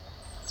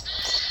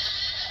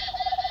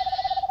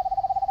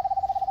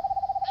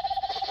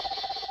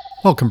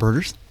Welcome,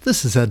 birders.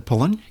 This is Ed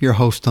Pullen, your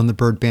host on the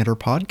Bird Banter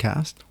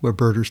podcast, where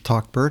birders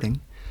talk birding.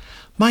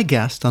 My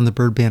guest on the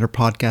Bird Banter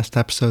podcast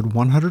episode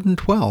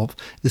 112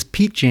 is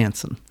Pete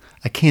Jansen,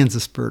 a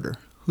Kansas birder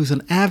who's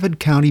an avid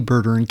county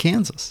birder in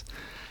Kansas.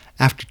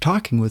 After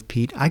talking with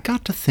Pete, I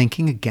got to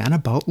thinking again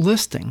about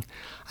listing.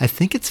 I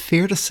think it's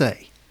fair to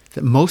say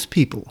that most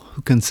people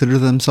who consider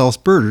themselves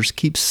birders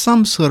keep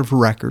some sort of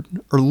record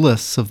or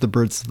lists of the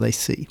birds that they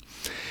see.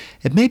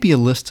 It may be a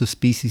list of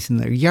species in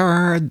their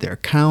yard, their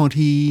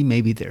county,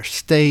 maybe their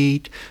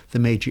state, the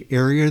major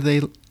area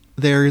they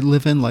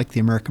live in, like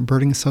the American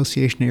Birding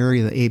Association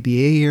area, the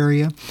ABA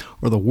area,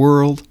 or the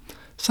world.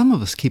 Some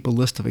of us keep a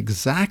list of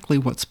exactly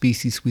what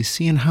species we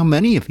see and how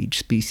many of each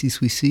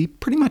species we see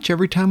pretty much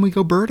every time we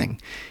go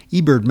birding.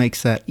 eBird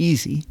makes that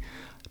easy.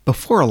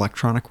 Before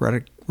electronic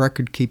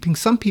record keeping,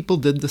 some people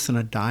did this in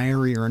a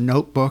diary or a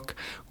notebook.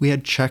 We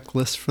had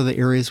checklists for the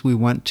areas we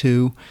went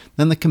to.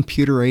 Then the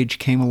computer age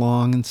came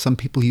along, and some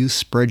people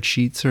used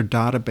spreadsheets or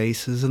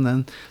databases.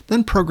 And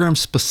then programs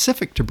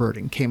specific to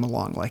birding came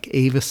along, like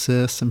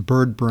Avasys and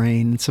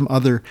BirdBrain and some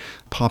other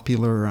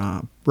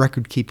popular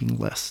record-keeping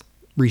lists,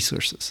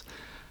 resources.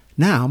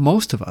 Now,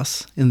 most of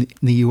us, in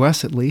the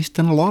U.S. at least,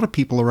 and a lot of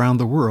people around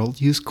the world,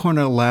 use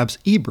Cornell Labs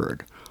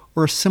eBird,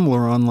 or a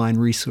similar online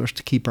resource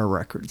to keep our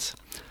records.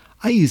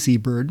 I use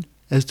eBird,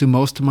 as do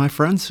most of my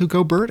friends who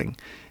go birding.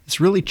 It's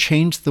really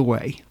changed the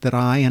way that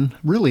I and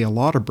really a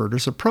lot of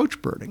birders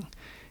approach birding.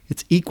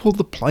 It's equaled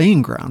the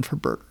playing ground for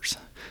birders.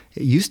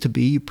 It used to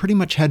be you pretty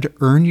much had to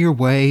earn your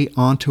way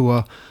onto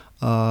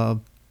a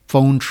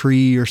phone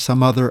tree or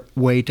some other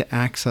way to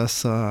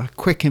access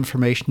quick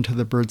information to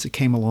the birds that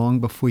came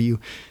along before you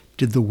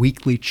did the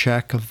weekly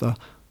check of the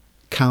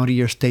county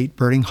or state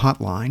birding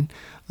hotline.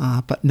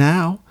 But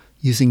now,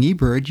 using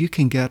eBird, you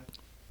can get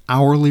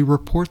hourly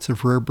reports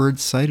of rare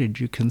birds sighted.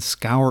 You can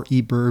scour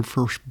eBird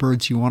for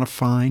birds you want to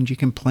find. You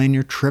can plan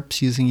your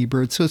trips using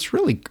eBird. So it's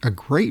really a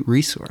great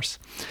resource.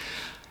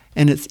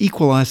 And it's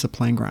equalized the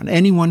playing ground.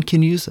 Anyone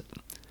can use it.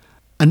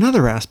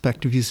 Another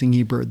aspect of using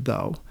eBird,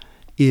 though,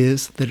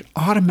 is that it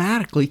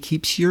automatically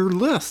keeps your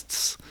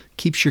lists.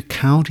 Keeps your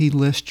county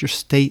list, your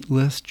state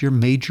list, your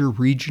major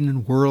region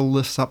and world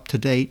lists up to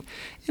date.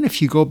 And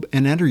if you go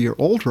and enter your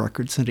old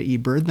records into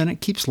eBird, then it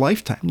keeps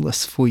lifetime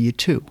lists for you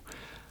too.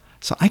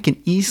 So I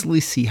can easily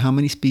see how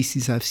many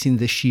species I've seen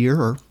this year,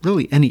 or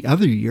really any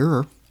other year,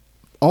 or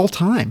all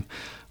time,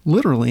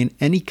 literally in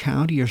any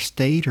county or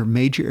state or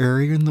major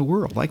area in the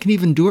world. I can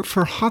even do it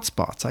for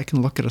hotspots. I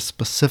can look at a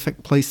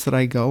specific place that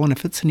I go, and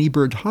if it's an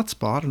eBird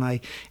hotspot and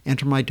I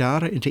enter my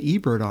data into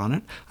eBird on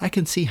it, I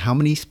can see how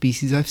many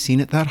species I've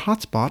seen at that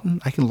hotspot,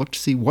 and I can look to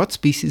see what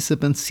species have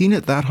been seen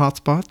at that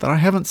hotspot that I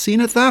haven't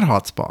seen at that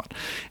hotspot.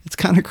 It's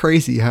kind of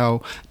crazy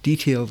how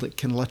detailed it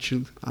can let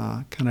you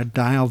kind of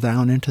dial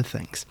down into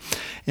things.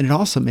 And it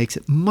also makes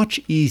it much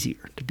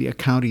easier to be a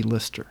county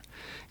lister.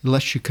 It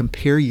lets you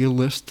compare your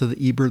list to the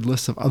eBird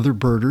list of other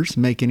birders,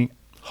 making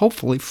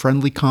hopefully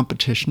friendly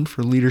competition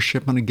for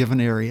leadership in a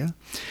given area.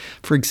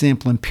 For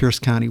example, in Pierce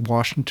County,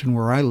 Washington,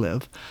 where I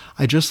live,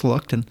 I just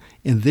looked, and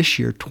in this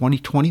year,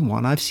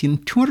 2021, I've seen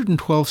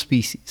 212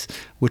 species,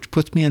 which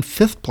puts me in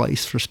 5th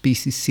place for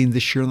species seen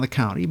this year in the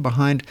county,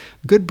 behind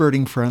good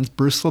birding friends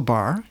Bruce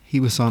LaBar, he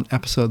was on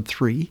episode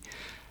 3,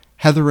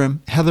 Heather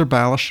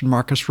Balish and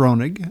Marcus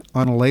Ronig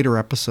on a later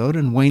episode,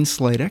 and Wayne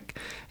Sladek.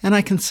 And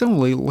I can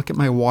similarly look at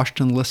my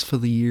Washington list for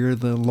the year,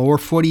 the lower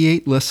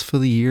 48 list for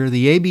the year,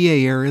 the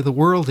ABA area, the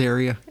world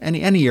area,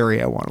 any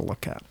area I want to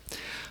look at.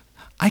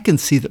 I can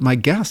see that my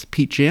guest,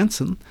 Pete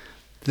Jansen,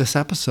 this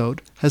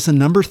episode, has a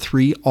number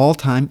 3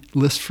 all-time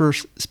list for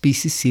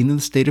species seen in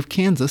the state of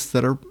Kansas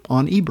that are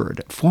on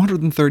eBird at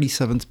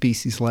 437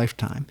 species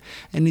lifetime.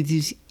 And it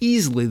is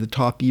easily the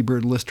top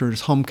eBird lister in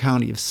his home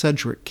county of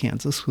Sedgwick,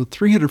 Kansas, with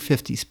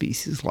 350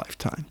 species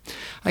lifetime.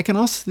 I can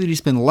also see that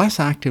he's been less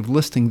active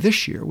listing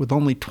this year, with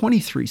only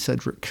 23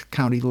 Sedgwick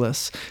County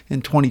lists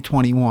in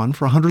 2021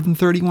 for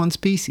 131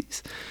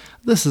 species.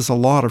 This is a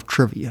lot of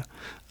trivia,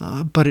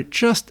 but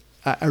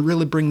I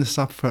really bring this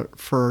up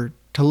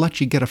to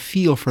let you get a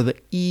feel for the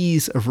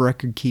ease of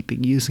record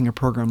keeping using a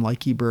program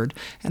like eBird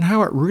and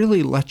how it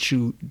really lets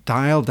you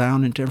dial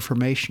down into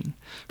information.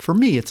 For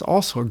me, it's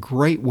also a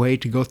great way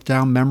to go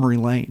down memory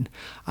lane.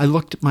 I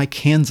looked at my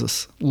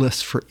Kansas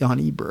list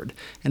on eBird,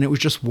 and it was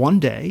just one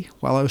day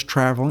while I was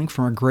traveling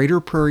from a greater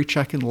prairie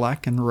chicken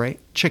lek in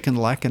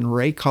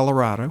Ray,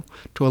 Colorado,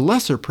 to a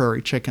lesser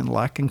prairie chicken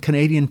lek in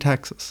Canadian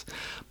Texas.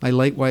 My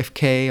late wife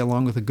Kay,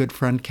 along with a good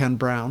friend Ken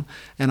Brown,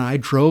 and I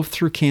drove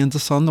through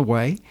Kansas on the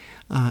way,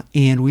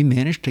 and we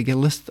managed to get a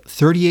list of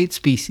 38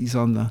 species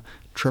on the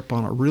trip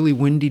on a really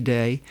windy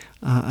day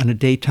on a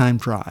daytime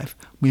drive.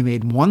 We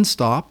made one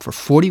stop for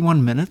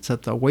 41 minutes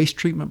at the waste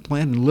treatment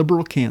plant in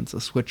Liberal,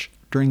 Kansas, which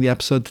during the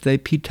episode today,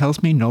 Pete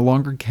tells me no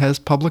longer has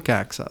public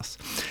access.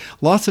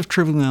 Lots of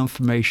trivial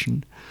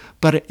information,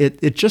 but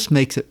it just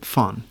makes it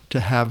fun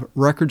to have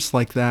records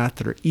like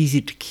that are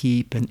easy to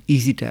keep and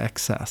easy to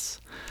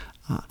access.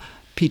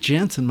 Pete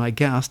Jansen, my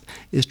guest,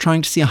 is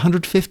trying to see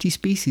 150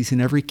 species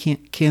in every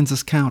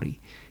Kansas county.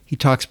 He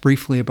talks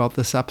briefly about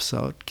this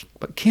episode,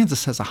 but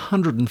Kansas has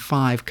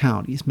 105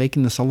 counties,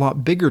 making this a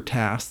lot bigger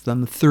task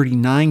than the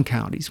 39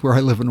 counties where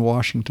I live in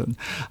Washington.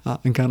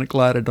 I'm kind of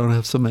glad I don't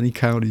have so many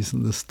counties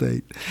in this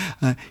state.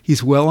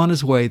 He's well on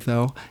his way,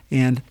 though,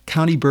 and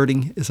county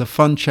birding is a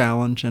fun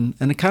challenge and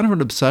a kind of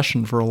an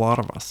obsession for a lot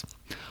of us.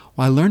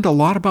 Well, I learned a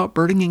lot about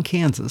birding in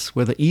Kansas,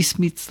 where the east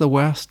meets the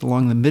west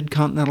along the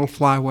Mid-Continental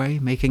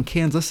Flyway, making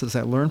Kansas, as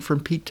I learned from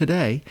Pete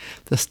today,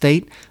 the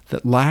state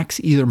that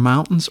lacks either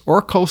mountains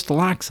or coastal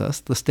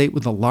access, the state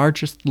with the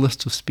largest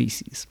list of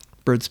species,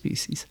 bird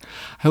species.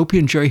 I hope you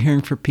enjoy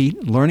hearing from Pete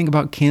and learning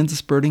about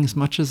Kansas birding as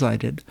much as I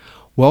did.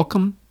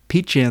 Welcome,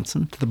 Pete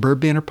Jansen, to the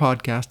Bird Banter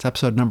Podcast,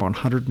 episode number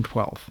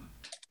 112.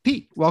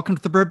 Pete, welcome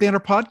to the Bird Banter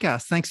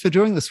Podcast. Thanks for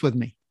doing this with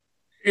me.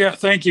 Yeah,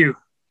 thank you.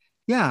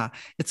 Yeah,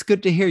 it's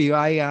good to hear you.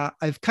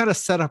 I've kind of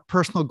set a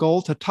personal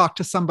goal to talk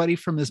to somebody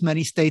from as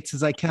many states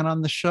as I can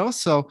on the show.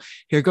 So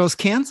here goes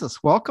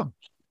Kansas. Welcome.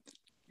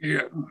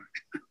 Yeah,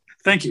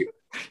 thank you.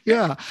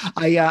 Yeah,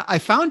 I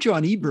found you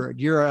on eBird.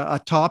 You're a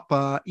top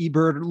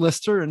eBird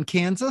lister in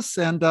Kansas,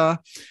 and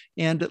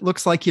it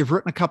looks like you've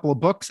written a couple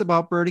of books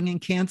about birding in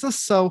Kansas.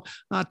 So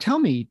tell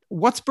me,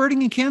 what's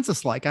birding in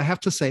Kansas like? I have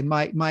to say,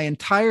 my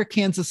entire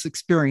Kansas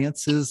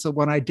experience is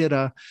when I did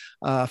a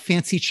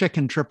fancy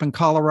chicken trip in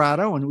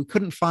Colorado, and we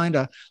couldn't find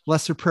a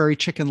lesser prairie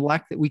chicken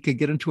lek that we could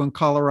get into in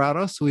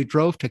Colorado, so we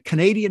drove to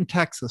Canadian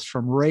Texas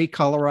from Ray,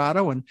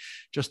 Colorado, and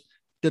just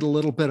did a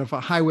little bit of a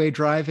highway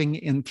driving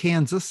in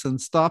Kansas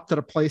and stopped at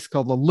a place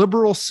called the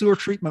Liberal Sewer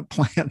Treatment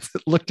Plant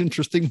that looked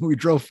interesting when we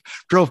drove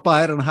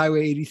by it on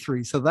Highway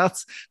 83. So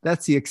that's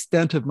the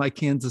extent of my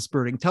Kansas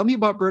birding. Tell me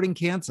about birding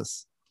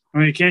Kansas.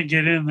 Well, you can't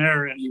get in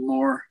there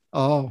anymore.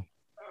 Oh,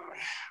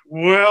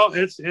 well,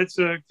 it's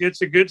a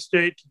good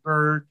state to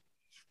bird.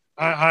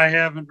 I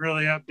haven't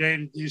really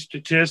updated these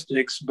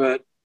statistics,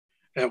 but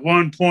at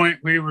one point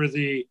we were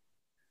the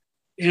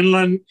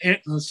inland.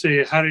 Let's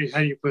see, how do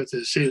you put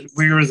this?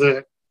 We were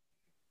the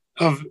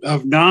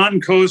of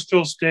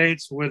non-coastal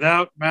states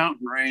without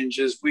mountain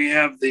ranges, we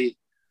have the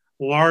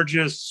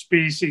largest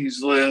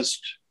species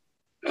list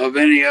of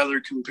any other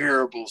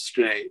comparable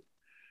state.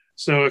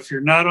 So if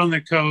you're not on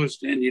the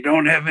coast and you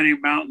don't have any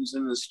mountains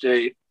in the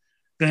state,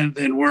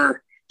 then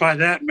we're, by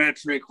that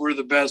metric, we're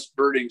the best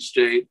birding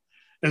state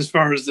as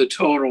far as the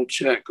total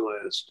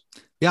checklist.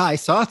 Yeah, I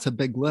saw it's a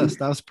big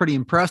list. I was pretty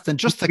impressed. And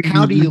just the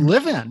county you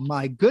live in,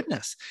 my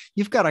goodness,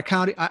 you've got a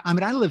county. I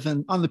mean, I live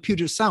on the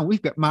Puget Sound.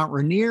 We've got Mount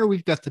Rainier,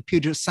 we've got the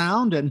Puget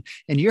Sound, and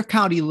your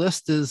county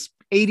list is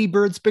 80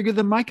 birds bigger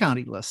than my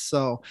county list.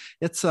 So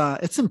it's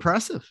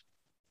impressive.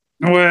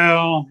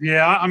 Well,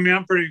 yeah, I mean,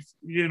 I'm pretty,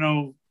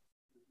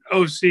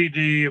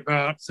 OCD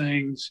about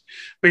things,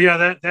 but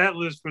yeah, that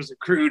list was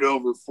accrued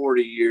over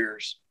 40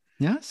 years.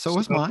 Yeah, so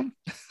was mine.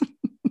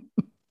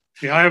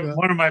 Yeah, I have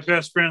one of my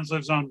best friends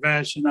lives on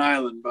Vashon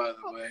Island, by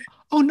the way.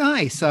 Oh,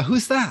 nice.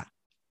 Who's that?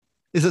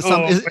 Is it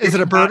is it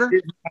a birder?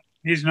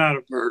 He's not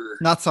a birder.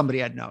 Not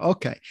somebody I'd know.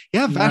 Okay.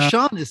 Yeah,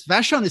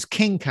 Vashon is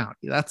King County.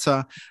 That's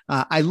I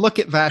look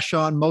at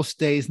Vashon most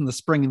days in the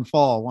spring and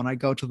fall when I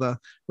go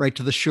right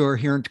to the shore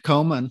here in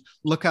Tacoma and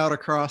look out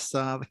across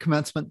the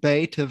Commencement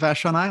Bay to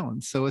Vashon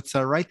Island. So it's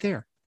right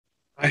there.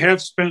 I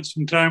have spent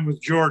some time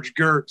with George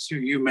Gertz, who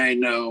you may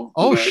know.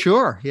 Oh,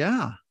 sure.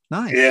 Yeah.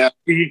 Nice. Yeah,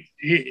 he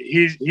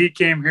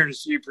came here to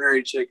see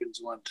prairie chickens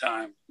one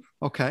time.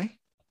 Okay.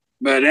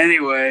 But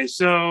anyway,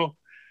 so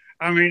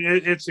I mean,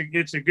 it's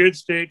a good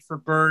state for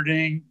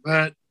birding,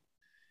 but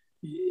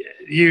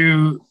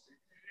that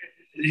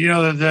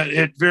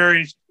it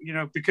varies.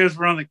 Because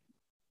we're on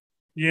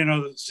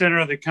the center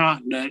of the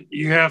continent,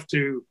 you have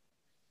to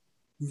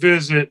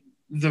visit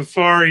the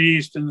far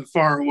east and the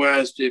far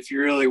west if you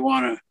really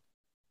want to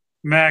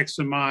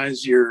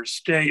maximize your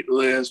state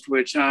list,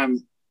 which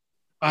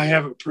I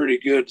have a pretty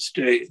good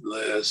state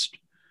list.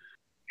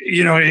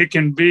 It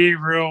can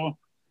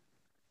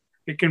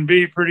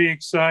be pretty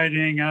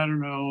exciting. I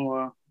don't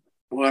know.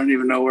 I don't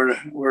even know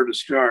where to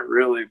start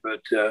really.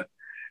 But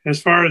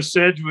as far as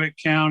Sedgwick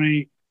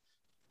County,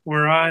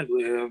 where I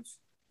live,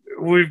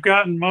 we've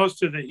gotten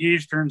most of the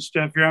eastern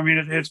stuff here. I mean,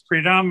 it's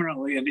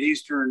predominantly an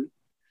eastern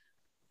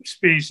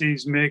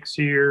species mix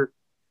here,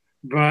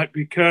 but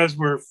because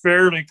we're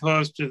fairly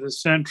close to the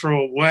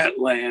central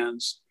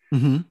wetlands,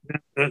 mm-hmm.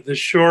 the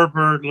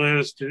shorebird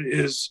list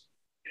is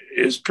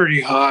pretty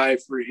high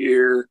for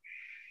here.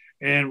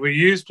 And we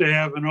used to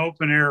have an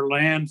open air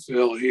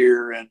landfill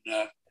here, and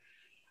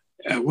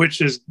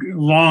which is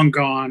long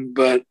gone,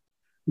 but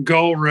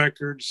gull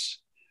records.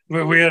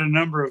 We had a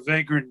number of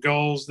vagrant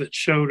gulls that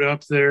showed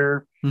up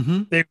there.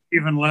 Mm-hmm. They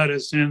even let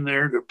us in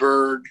there to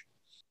bird.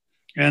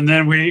 And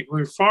then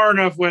we're far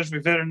enough west.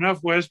 We've had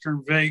enough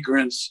western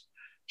vagrants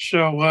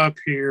show up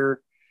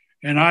here,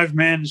 and I've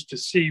managed to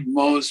see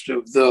most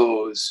of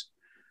those.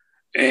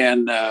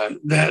 And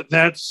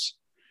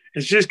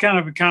it's just kind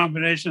of a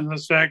combination of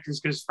those factors,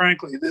 because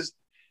frankly,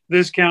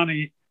 this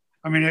county,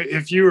 I mean,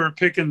 if you were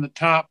picking the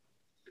top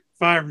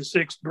 5 or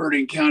 6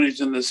 birding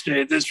counties in the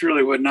state, this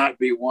really would not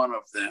be one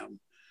of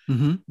them.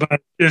 Mm-hmm. But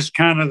just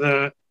kind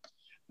of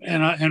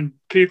and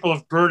people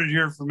have birded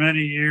here for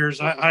many years.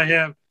 I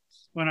have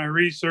when I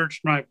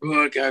researched my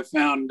book, I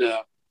found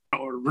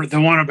or the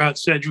one about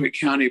Sedgwick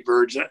County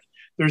birds.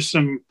 There's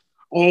some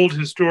old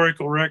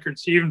historical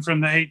records, even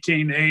from the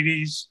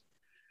 1880s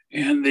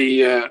and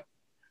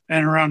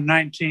around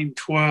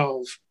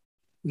 1912,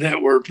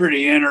 that were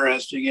pretty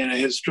interesting in a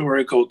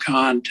historical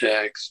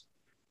context.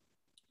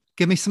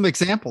 Give me some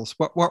examples.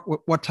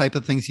 What type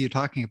of things are you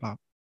talking about?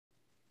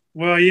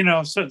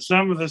 Well,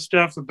 some of the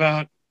stuff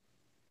about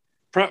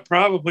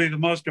probably the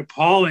most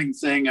appalling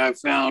thing I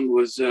found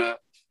was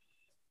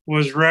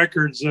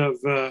records of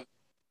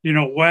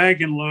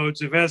wagon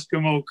loads of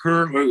Eskimo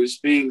curlews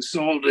being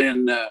sold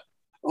in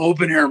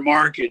open air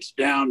markets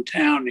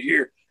downtown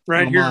here, here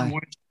in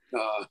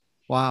Wichita.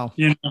 Wow.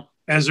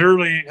 As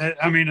late as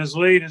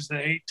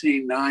the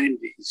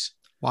 1890s.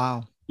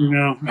 Wow.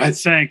 I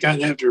think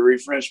I'd have to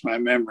refresh my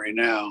memory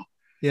now.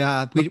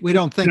 Yeah, we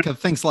don't think of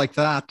things like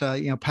that.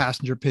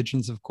 Passenger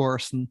pigeons, of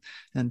course,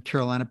 and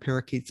Carolina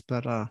parakeets.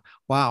 But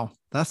wow,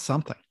 that's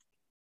something.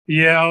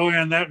 Yeah,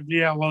 and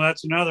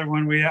that's another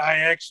one.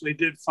 I actually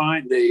did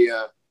find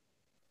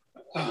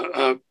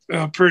a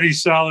pretty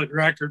solid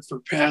record for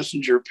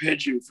passenger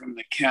pigeon from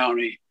the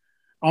county.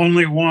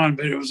 Only one,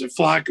 but it was a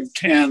flock of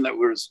 10 that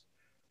was,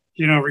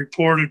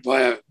 reported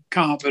by a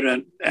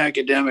competent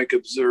academic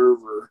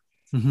observer.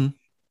 Mm-hmm.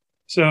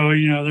 So,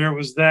 there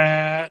was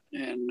that.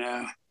 And,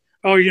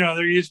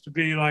 there used to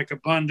be like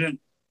abundant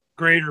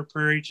greater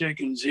prairie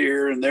chickens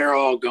here, and they're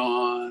all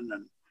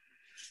gone.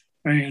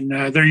 And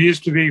there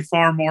used to be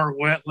far more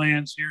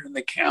wetlands here in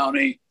the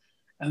county,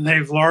 and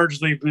they've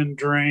largely been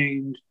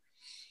drained.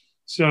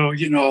 So,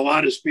 a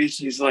lot of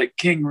species like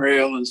king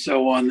rail and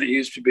so on that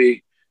used to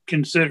be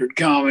considered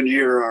common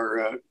here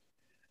are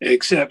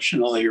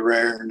exceptionally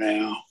rare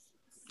now.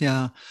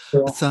 Yeah,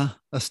 it's a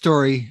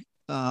story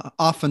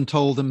often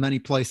told in many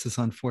places,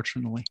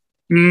 unfortunately.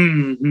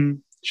 Mm-hmm.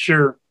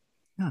 Sure.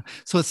 Yeah.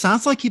 So it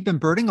sounds like you've been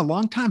birding a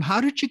long time.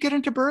 How did you get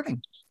into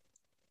birding?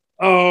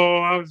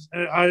 Oh,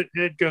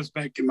 it goes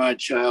back to my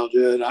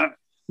childhood.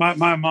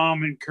 My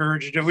mom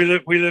encouraged it.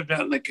 We lived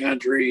out in the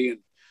country, and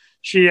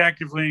she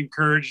actively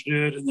encouraged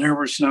it. And there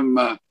were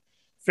some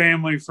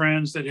family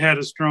friends that had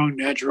a strong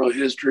natural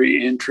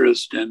history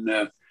interest,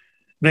 and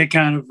they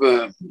kind of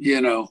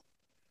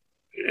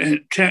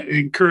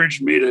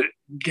encouraged me to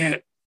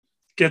get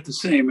the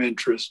same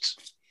interests.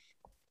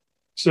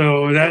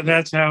 So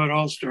that's how it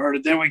all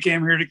started. Then we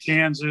came here to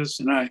Kansas,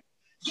 and I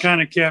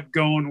kind of kept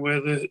going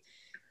with it.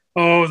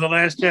 Oh, the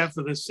last half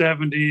of the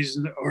 70s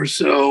or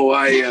so,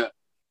 I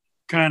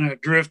kind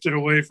of drifted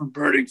away from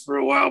birding for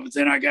a while, but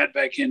then I got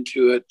back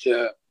into it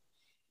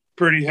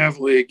pretty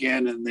heavily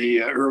again in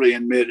the early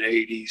and mid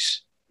 80s.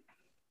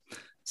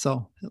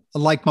 So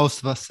like most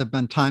of us, there have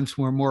been times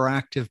when we're more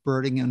active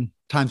birding and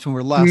times when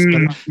we're less,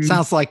 but it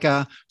sounds like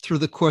through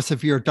the course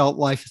of your adult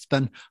life, it's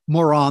been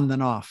more on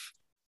than off.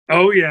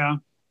 Oh, yeah.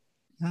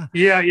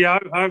 Yeah.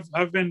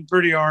 I've been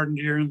pretty ardent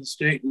here in the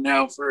state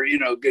now for,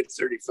 good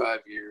 35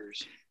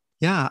 years.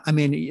 Yeah. I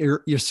mean,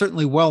 you're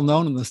certainly well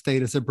known in the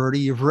state as a birdie.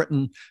 You've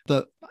written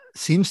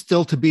seems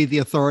still to be the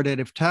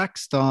authoritative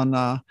text on.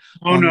 No.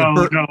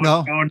 Okay.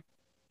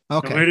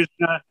 No, it is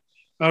not.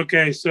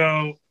 Okay.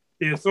 So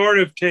the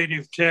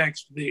authoritative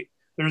text,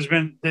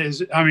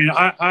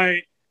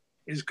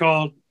 is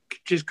called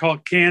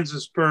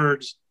Kansas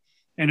Birds,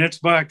 and it's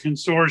by a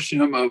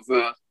consortium of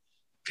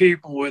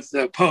people with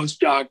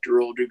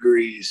postdoctoral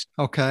degrees.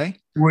 Okay.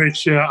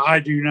 Which I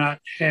do not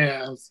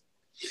have.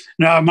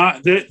 Now,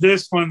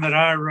 this one that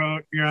I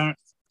wrote,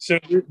 so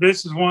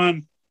this is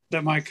one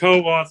that my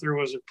co-author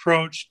was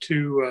approached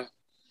to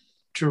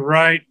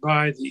write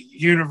by the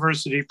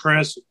University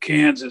Press of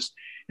Kansas,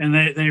 and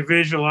they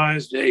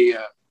visualized a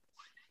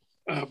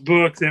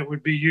book that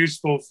would be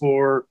useful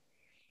for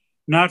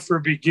not for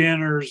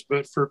beginners,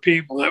 but for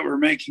people that were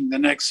making the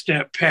next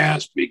step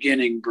past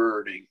beginning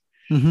birding.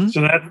 Mm-hmm.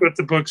 So that's what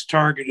the book's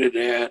targeted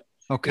at.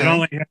 Okay.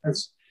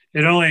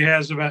 It only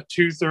has about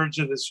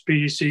 2/3 of the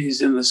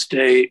species in the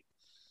state.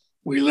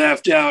 We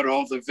left out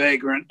all the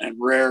vagrant and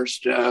rare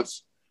stuff,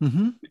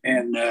 mm-hmm.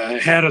 and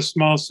had a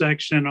small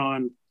section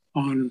on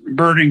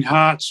birding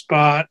hot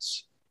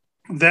spots.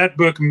 That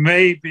book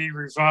may be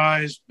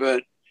revised,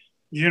 but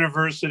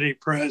University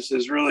Press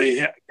has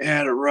really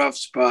had a rough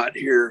spot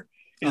here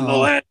in the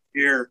last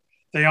year.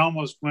 They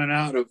almost went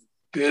out of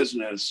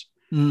business.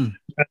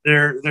 But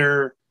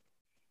they're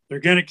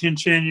going to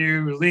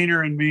continue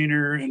leaner and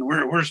meaner, and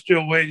we're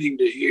still waiting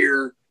to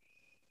hear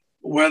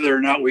whether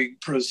or not we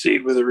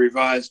proceed with a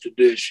revised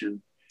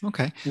edition.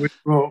 Okay. Which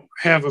will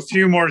have a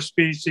few more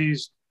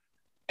species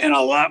and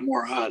a lot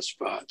more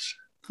hotspots.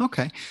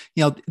 Okay.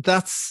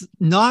 That's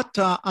not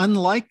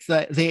unlike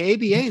the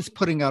ABA is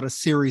putting out a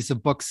series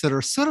of books that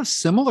are sort of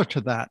similar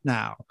to that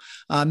now.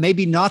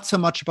 Maybe not so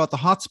much about the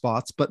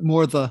hotspots, but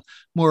more of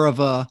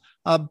a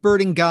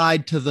birding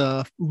guide to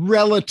the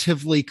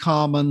relatively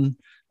common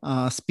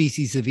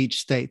species of each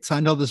state. So I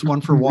know there's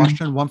one for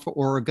Washington, one for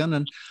Oregon,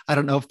 and I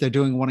don't know if they're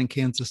doing one in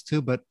Kansas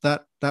too, but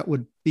that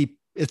would be,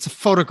 it's a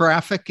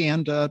photographic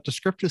and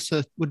descriptive, so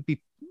it would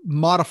be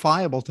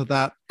modifiable to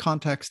that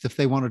context if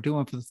they want to do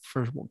one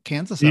for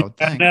Kansas, I would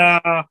think.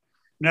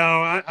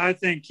 No, I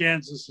think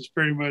Kansas is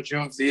pretty much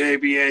off the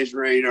ABA's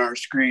radar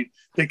screen.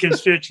 The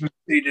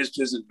constituency just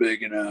isn't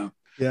big enough.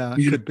 Yeah,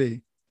 it could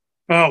be.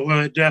 Oh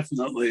well,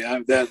 definitely.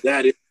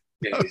 That is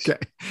the case. Okay,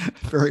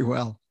 very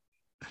well.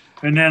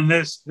 And then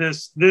this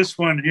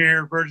one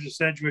here, Burgess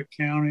Sedgwick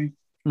County.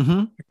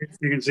 Mm-hmm.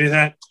 You can see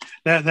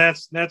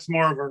that's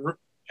more of a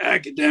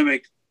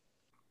academic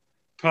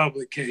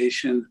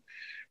publication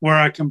where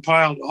I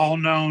tried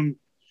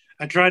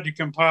to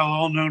compile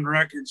all known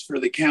records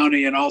for the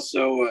county, and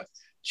also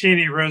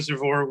Cheney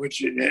Reservoir,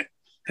 which it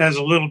has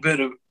a little bit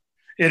of,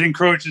 it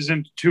encroaches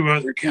into two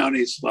other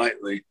counties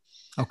slightly.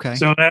 Okay.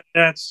 So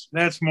that's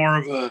more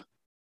of a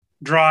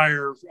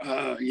drier,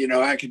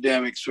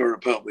 academic sort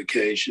of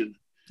publication.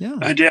 Yeah.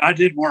 I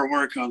did more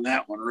work on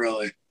that one,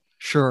 really.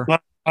 Sure.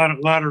 A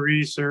lot of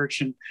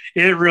research, and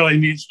it really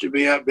needs to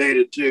be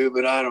updated too,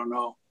 but I don't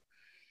know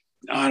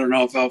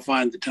if I'll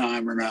find the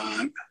time or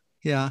not.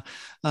 Yeah.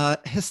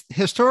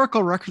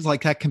 Historical records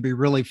like that can be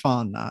really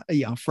fun,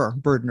 for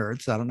bird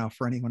nerds. I don't know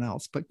for anyone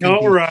else, but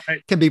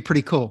can be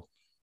pretty cool.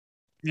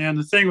 Yeah, and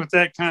the thing with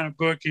that kind of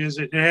book is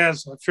it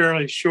has a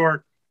fairly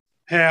short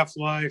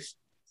half-life,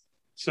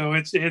 so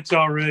it's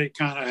already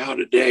kind of out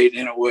of date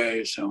in a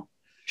way. So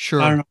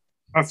sure, I don't know.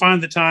 If I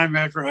find the time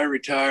after I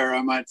retire,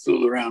 I might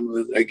fool around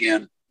with it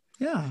again.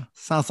 Yeah,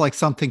 sounds like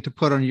something to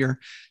put on your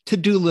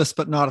to-do list,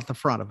 but not at the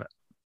front of it.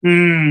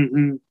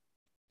 Mm-hmm.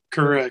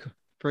 Correct.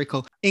 Very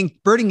cool. In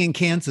birding in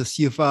Kansas,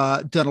 you've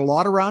done a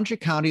lot around your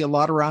county, a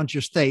lot around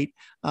your state,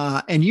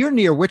 and you're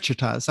near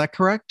Wichita. Is that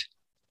correct?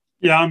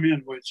 Yeah, I'm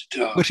in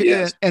Wichita.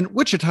 Yes. And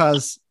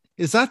Wichita's,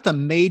 is that the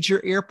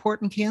major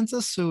airport in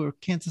Kansas or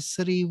Kansas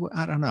City?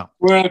 I don't know.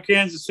 Well,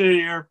 Kansas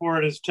City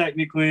Airport is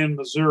technically in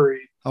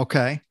Missouri.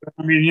 Okay.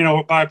 I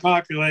mean, by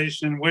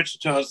population,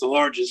 Wichita is the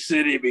largest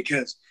city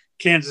because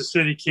Kansas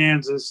City,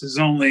 Kansas is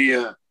only,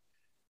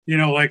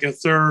 like a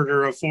third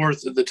or a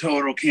fourth of the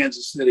total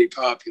Kansas City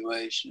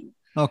population.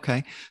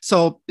 Okay.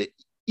 So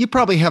you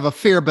probably have a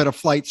fair bit of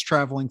flights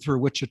traveling through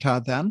Wichita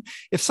then.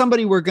 If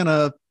somebody were going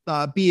to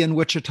be in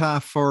Wichita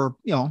for,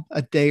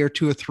 a day or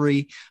two or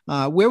three,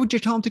 where would you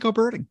tell them to go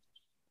birding?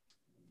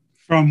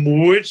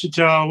 From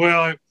Wichita,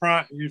 well,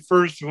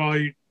 first of all,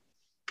 you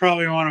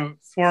probably want to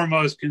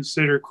foremost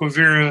consider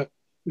Quivira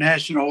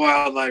National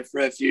Wildlife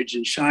Refuge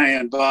and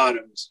Cheyenne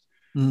Bottoms.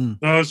 Mm.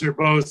 Those are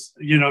both,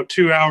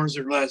 2 hours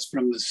or less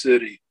from the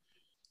city.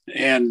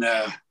 And,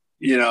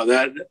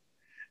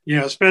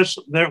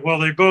 especially that,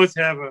 they both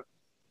have a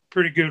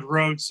pretty good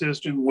road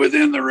system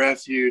within the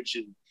refuge,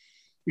 and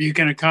you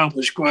can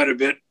accomplish quite a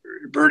bit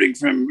birding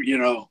from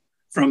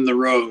the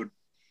road.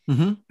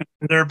 Mm-hmm.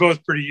 They're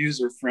both pretty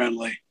user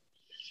friendly.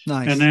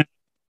 Nice. And then,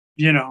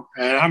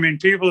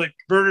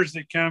 birders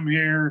that come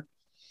here,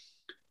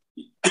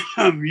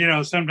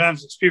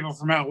 sometimes it's people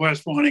from out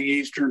west wanting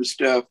Eastern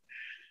stuff.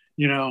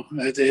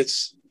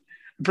 It's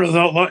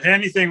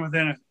anything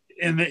within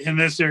in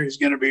this area is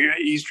going to be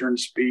Eastern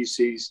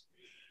species.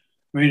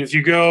 I mean, if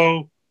you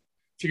go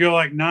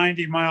like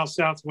 90 miles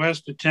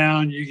southwest of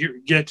town,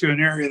 you get to an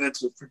area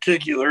that's of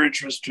particular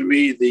interest to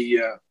me,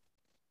 the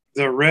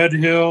Red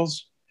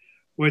Hills,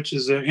 which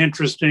is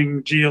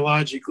interesting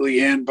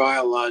geologically and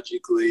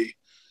biologically.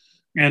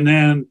 And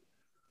then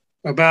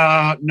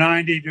about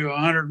 90 to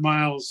 100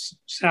 miles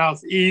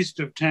southeast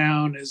of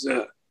town is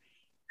a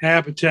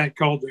habitat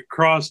called the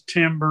Cross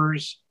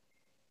Timbers,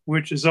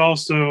 which is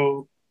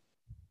also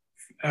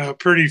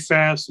pretty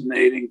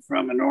fascinating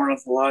from an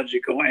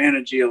ornithological and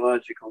a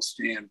geological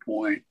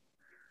standpoint.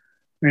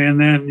 And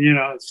then,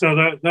 so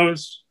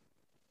those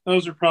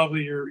are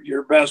probably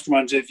your best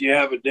ones if you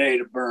have a day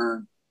to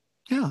burn.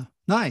 Yeah,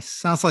 nice.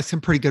 Sounds like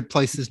some pretty good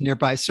places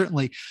nearby.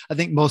 Certainly, I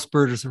think most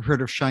birders have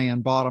heard of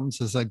Cheyenne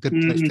Bottoms as a good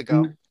place to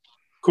go.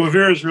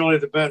 Quivira is really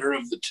the better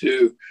of the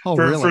two. Oh,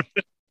 really?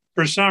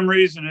 For some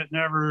reason, it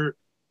never,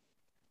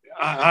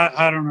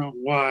 I don't know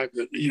why,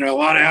 but, a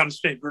lot of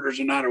out-of-state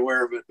birders are not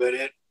aware of it, but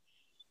it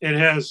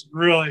has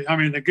really,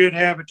 the good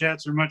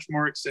habitats are much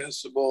more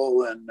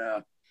accessible. And,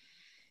 at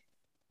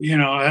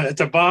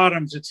the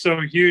bottoms, it's so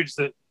huge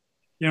that,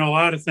 a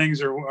lot of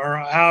things are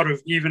out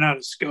of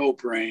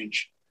scope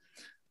range.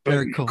 But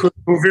very cool.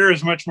 Quivira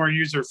is much more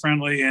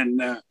user-friendly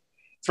and,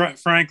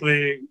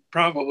 frankly,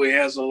 probably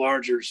has a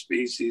larger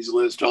species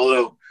list,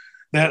 although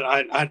that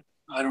I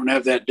don't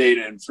have that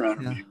data in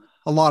front of me.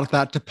 A lot of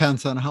that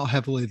depends on how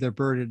heavily they're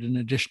birded, in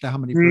addition to how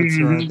many birds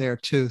there are there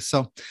too.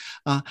 So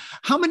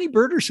how many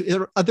birders,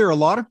 are there a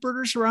lot of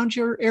birders around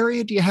your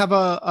area? Do you have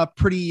a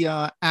pretty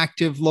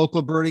active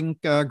local birding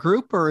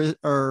group, or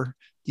are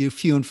you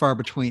few and far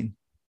between?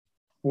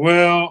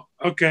 Well,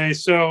 okay.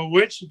 So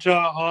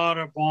Wichita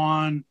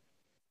Audubon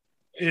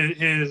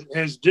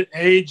is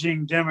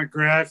aging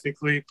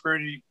demographically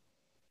pretty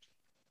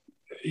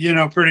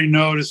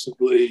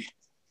noticeably.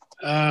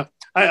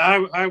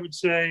 I would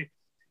say,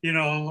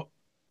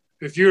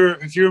 if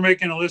you're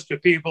making a list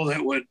of people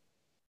that would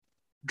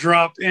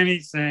drop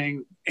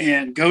anything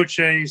and go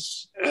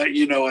chase, a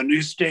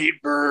new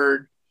state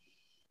bird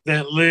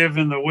that live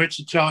in the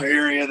Wichita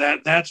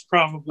area, that's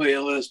probably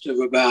a list of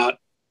about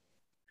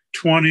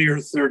 20 or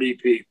 30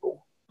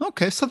 people.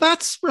 Okay, so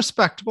that's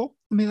respectable.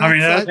 I mean, I mean,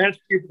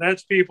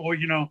 that's people,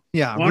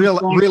 yeah, one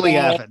phone really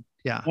call, avid.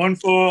 Yeah, one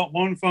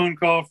phone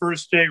call for a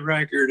state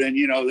record, and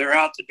they're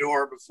out the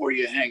door before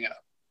you hang up.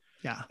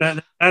 yeah.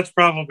 That's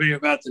probably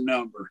about the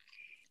number.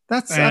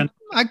 That's And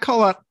I'd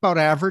call that about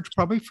average,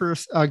 probably for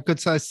a good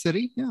sized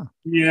city. Yeah.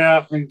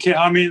 yeah, and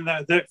I mean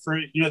that for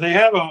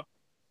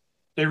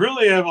they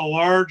really have a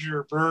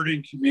larger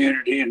birding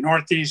community in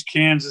Northeast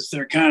Kansas.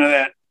 They're kind of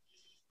that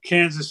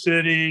Kansas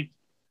City,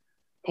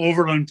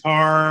 Overland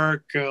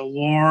Park,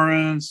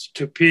 Lawrence,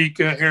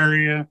 Topeka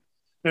area.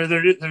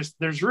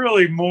 There's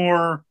really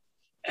more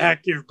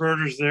active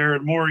birders there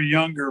and more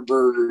younger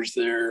birders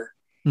there.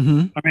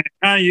 Mm-hmm. I mean, it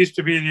kind of used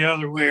to be the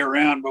other way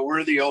around, but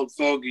we're the old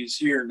fogies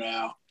here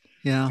now.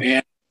 Yeah.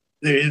 And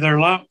they're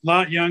a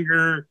lot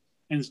younger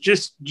and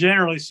just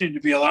generally seem to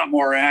be a lot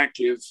more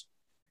active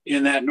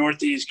in that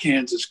Northeast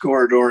Kansas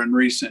corridor in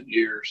recent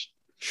years.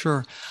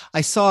 Sure.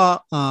 I saw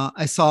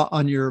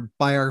on your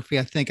biography,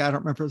 I don't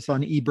remember if it was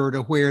on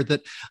eBird, where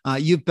that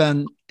you've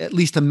been at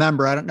least a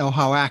member. I don't know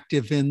how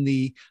active in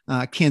the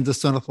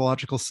Kansas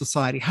Ornithological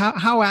Society.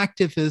 How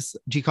active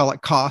do you call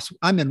it COS?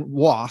 I'm in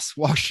WOS,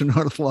 Washington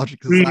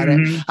Ornithological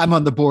Society. Mm-hmm. I'm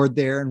on the board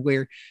there, and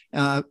we're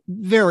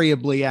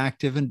variably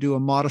active and do a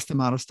modest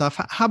amount of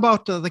stuff. How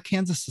about the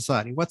Kansas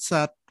Society? What's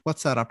that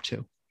up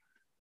to?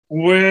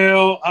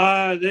 Well,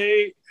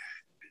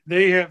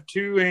 they have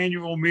 2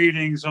 annual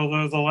meetings,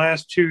 although the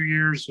last 2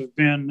 years have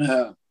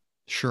been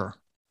sure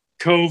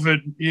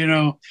COVID,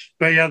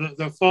 but yeah,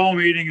 the fall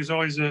meeting is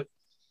always a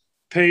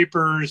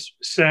papers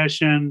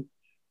session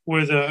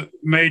with a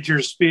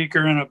major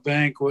speaker and a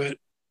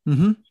banquet,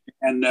 mm-hmm.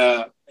 and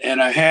a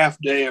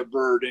half day of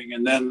birding.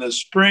 And then the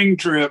spring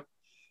trip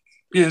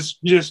is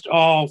just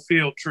all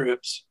field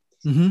trips.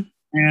 Mm-hmm.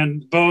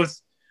 And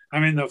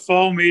the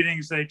fall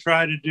meetings, they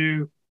try to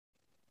do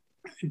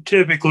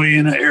typically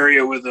in an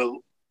area with a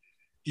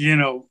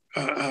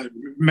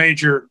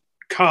major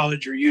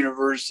college or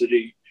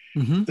university.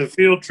 Mm-hmm. The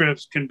field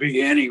trips can be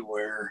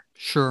anywhere.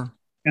 Sure.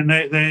 And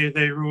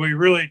we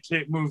really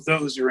move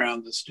those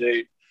around the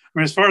state. I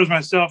mean, as far as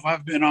myself,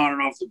 I've been on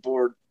and off the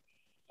board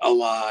a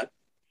lot.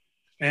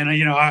 And,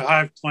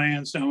 I've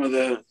planned some of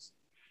the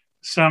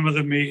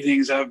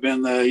meetings. I've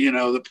been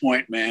the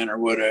point man or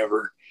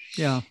whatever.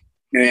 Yeah.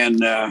 And,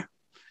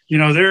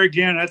 there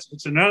again,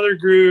 it's another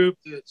group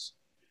that's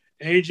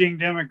aging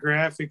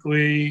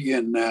demographically,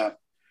 and,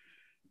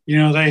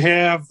 they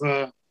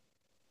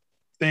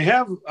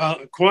have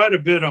quite a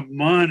bit of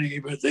money,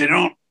 but they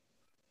don't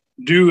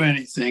do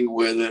anything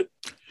with it.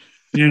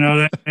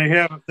 They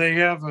have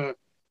a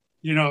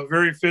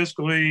very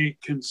fiscally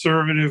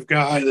conservative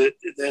guy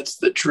that's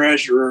the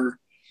treasurer,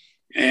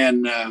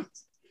 and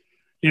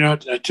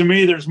to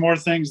me, there's more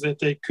things that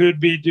they could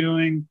be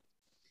doing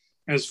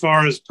as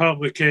far as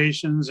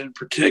publications in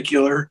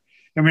particular.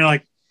 I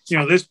mean,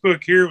 this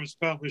book here was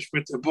published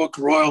with the Book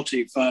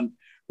Royalty Fund,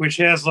 which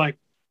has like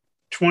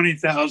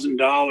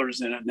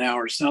 $20,000 in it now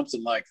or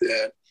something like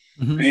that.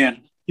 Mm-hmm.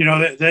 And,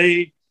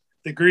 the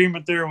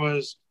agreement there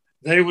was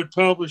they would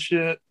publish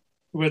it,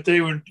 but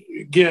they would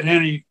get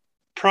any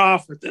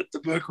profit that the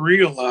book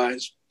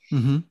realized.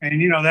 Mm-hmm.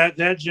 And,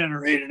 that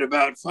generated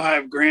about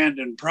 $5,000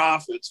 in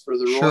profits for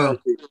the sure.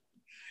 royalty.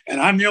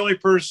 And I'm the only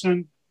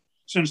person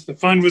since the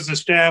fund was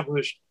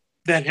established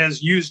that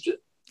has used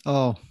it.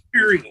 Oh,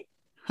 period.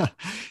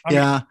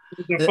 Yeah.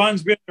 The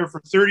fund's been there for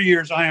 30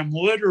 years. I am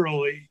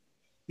literally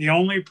the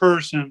only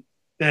person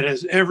that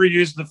has ever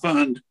used the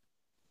fund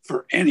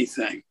for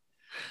anything.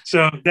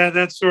 So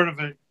that's sort of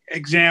an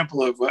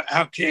example of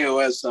how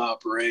KOS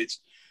operates.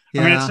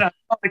 Yeah. I mean, it's not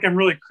like I'm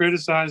really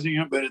criticizing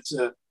it, but it's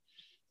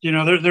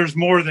there's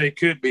more they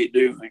could be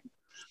doing.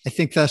 I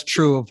think that's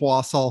true of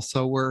WAS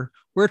also. We're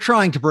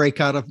trying to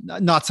break out of,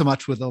 not so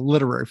much with a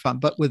literary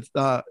fund, but with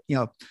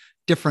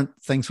different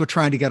things. We're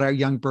trying to get our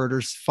young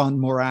birders fund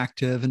more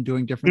active and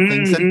doing different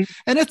mm-hmm. things.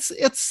 And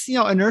it's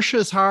inertia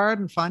is hard,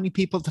 and finding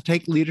people to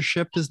take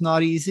leadership is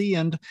not easy,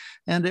 and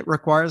it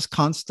requires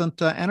constant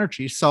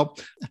energy. So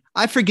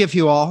I forgive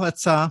you all.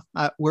 It's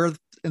we're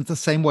in the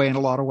same way in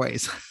a lot of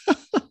ways.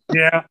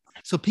 Yeah.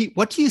 So Pete,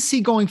 what do you see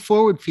going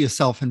forward for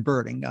yourself in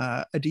birding?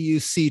 Do you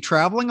see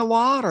traveling a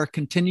lot, or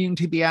continuing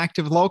to be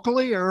active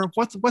locally, or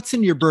what's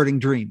in your birding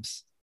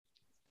dreams?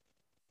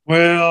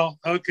 Well,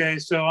 okay,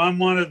 so I'm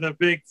one of the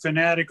big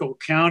fanatical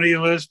county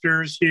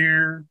listers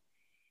here,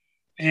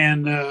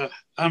 and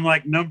I'm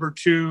like number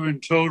 2 in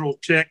total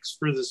ticks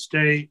for the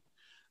state.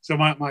 So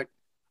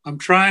I'm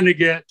trying to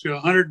get to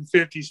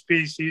 150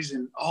 species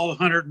in all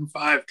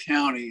 105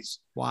 counties.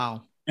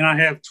 Wow! And I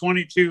have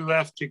 22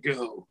 left to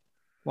go.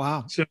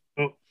 Wow! So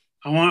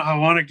I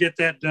want to get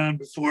that done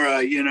before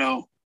I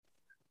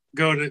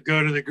go to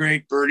the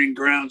great birding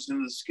grounds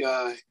in the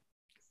sky.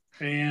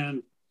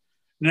 And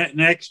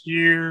next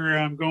year,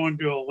 I'm going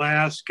to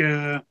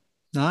Alaska.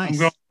 Nice. I'm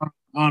going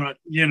on a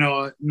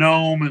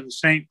Nome and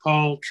St.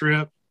 Paul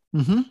trip.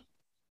 Mm-hmm.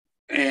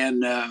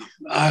 And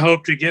I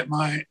hope to get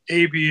my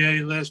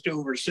ABA list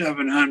over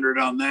 700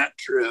 on that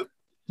trip.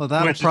 Well,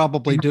 that'll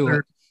probably do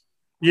it.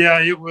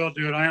 Yeah, it will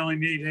do it. I only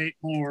need 8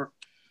 more.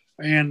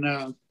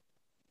 And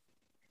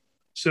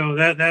So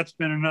that's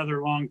been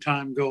another long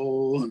time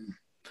goal. And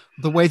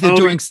The way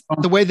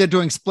they're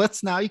doing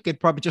splits now, you could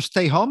probably just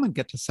stay home and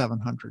get to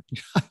 700.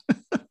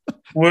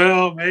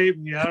 well,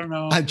 maybe, I don't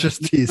know. I'm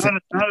just teasing.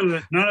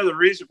 None of the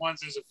recent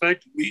ones has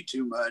affected me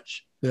too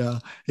much. Yeah,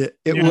 it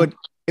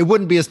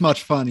wouldn't be as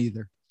much fun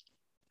either.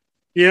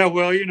 Yeah,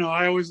 well,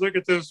 I always look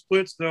at those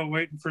splits though,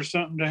 waiting for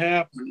something to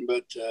happen.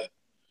 But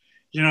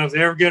if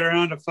they ever get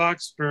around to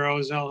fox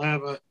sparrows,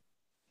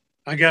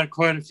 I got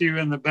quite a few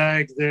in the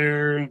bag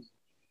there. And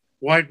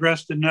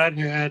white-breasted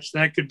nuthatch,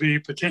 that could be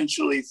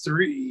potentially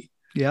 3.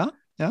 Yeah,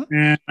 yeah.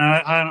 And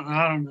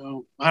I don't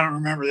know. I don't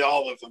remember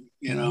all of them.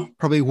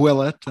 Probably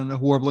willet and a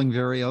warbling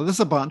vireo. There's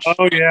a bunch.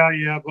 Oh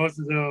yeah, both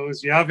of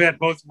those. Yeah, I've had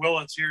both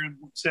willets here in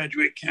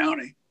Sedgwick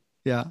County.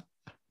 Yeah,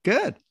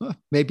 good.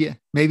 Maybe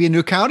a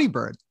new county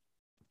bird.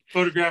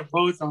 Photographed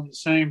both on the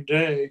same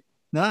day.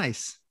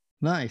 Nice.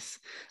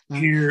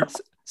 Here.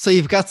 So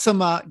you've got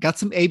some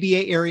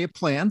ABA area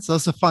plans.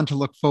 Those are fun to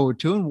look forward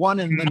to, and one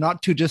in the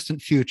not too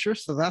distant future.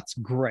 So that's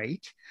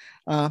great.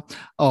 On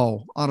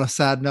a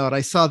sad note,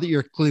 I saw that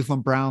you're a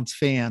Cleveland Browns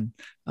fan.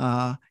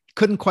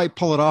 Couldn't quite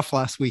pull it off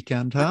last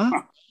weekend,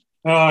 huh?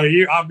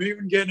 I'm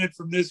even getting it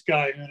from this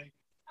guy, honey.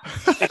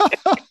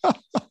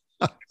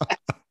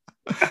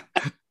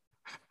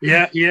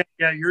 Yeah.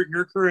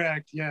 You're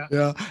correct. Yeah.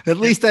 Yeah. At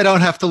least I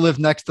don't have to live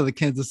next to the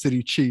Kansas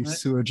City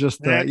Chiefs, who are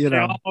just, they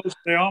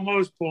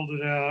almost pulled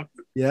it out.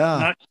 Yeah.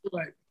 Not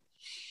quite.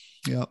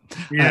 Yeah.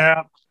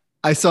 Yeah.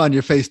 I saw on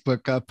your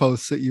Facebook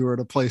posts that you were at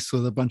a place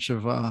with a bunch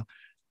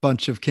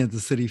of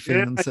Kansas City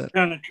fans.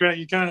 Yeah,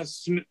 you kind of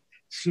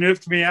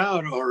sniffed me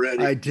out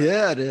already. I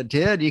did. It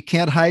did. You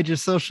can't hide your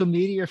social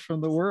media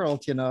from the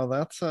world.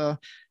 That's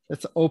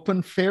it's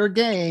open, fair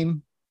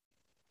game.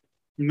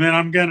 And then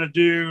I'm going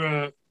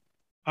to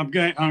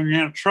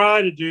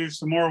try to do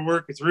some more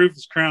work with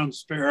Rufous Crown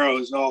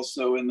Sparrows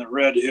also in the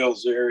Red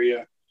Hills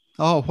area.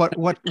 Oh,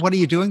 what are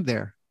you doing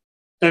there?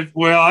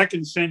 Well, I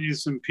can send you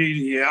some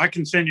PDF. I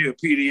can send you a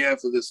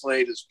PDF of this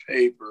latest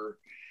paper.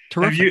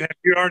 Terrific. Have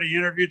you already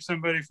interviewed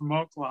somebody from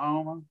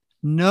Oklahoma?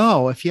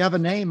 No. If you have a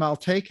name, I'll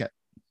take it.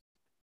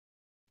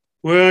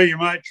 Well, you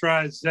might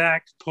try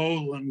Zach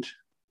Poland.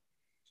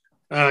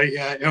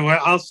 Yeah.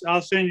 Well,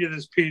 I'll send you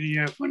this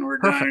PDF when we're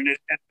done, and it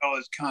has all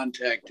his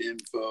contact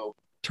info.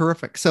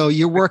 Terrific. So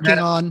you're working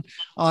on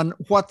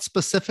what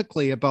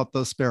specifically about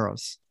those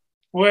sparrows?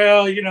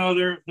 Well,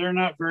 they're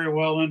not very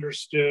well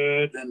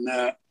understood,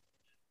 and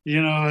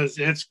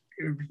it's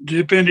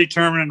been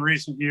determined in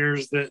recent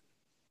years that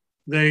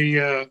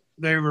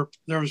there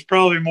was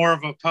probably more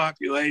of a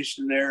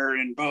population there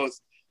in both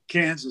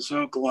Kansas,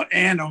 Oklahoma,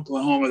 and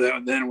Oklahoma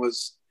that then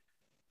was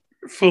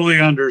fully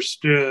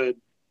understood,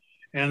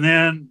 and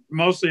then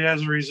mostly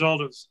as a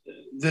result of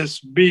this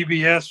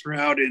BBS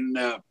route in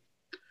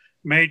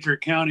Major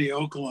County,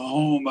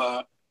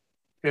 Oklahoma,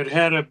 it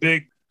had a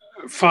big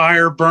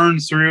fire burn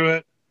through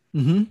it.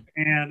 Mm-hmm.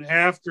 And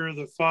after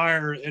the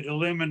fire, it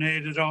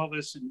eliminated all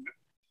this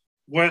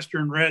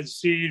western red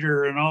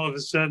cedar, and all of a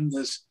sudden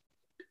this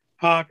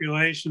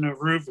population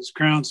of Rufous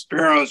Crown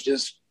Sparrows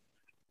just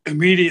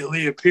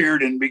immediately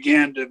appeared and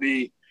began to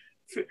be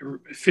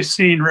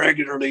seen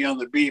regularly on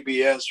the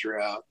BBS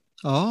route.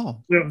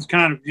 Oh, that was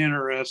kind of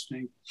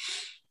interesting.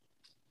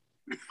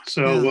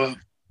 So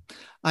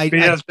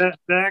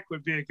Zach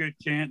would be a good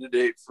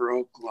candidate for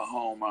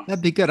Oklahoma.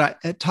 That'd be good.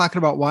 Talking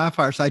about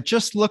wildfires, I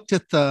just looked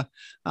at the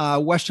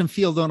Western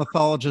Field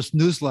Ornithologist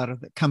newsletter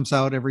that comes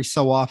out every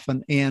so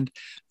often, and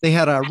they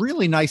had a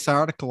really nice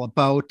article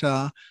about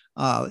the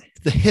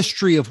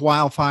history of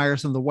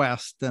wildfires in the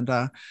West, and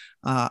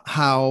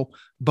how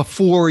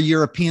before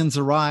Europeans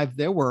arrived,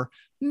 there were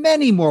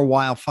many more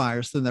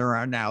wildfires than there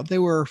are now. They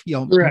were,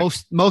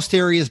 most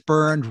areas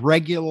burned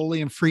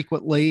regularly and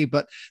frequently,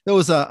 but there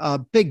was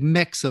a big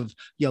mix of,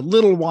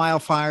 little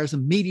wildfires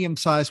and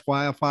medium-sized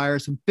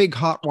wildfires and big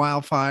hot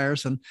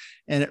wildfires. And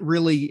it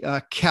really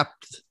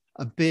kept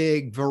a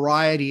big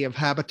variety of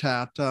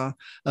habitat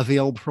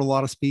available for a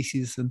lot of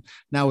species. And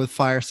now with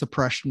fire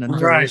suppression and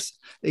various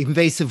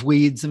invasive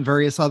weeds and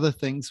various other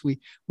things,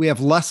 we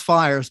have less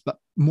fires, but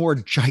more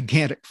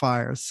gigantic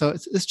fires. So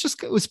it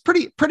was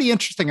pretty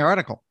interesting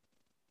article.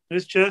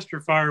 This Chester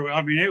fire,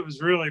 I mean, it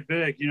was really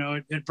big.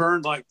 It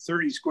burned like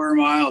 30 square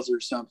miles or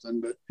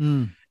something. But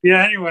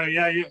yeah,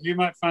 anyway, you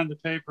might find the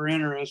paper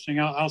interesting.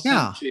 I'll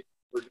send it to you.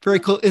 Very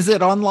cool. Is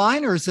it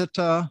online or is it?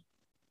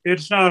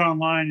 It's not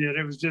online yet.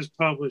 It was just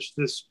published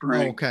this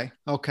spring.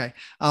 Okay.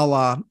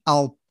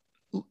 I'll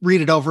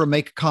read it over and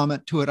make a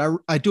comment to it.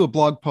 I do a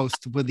blog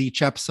post with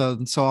each episode,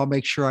 and so I'll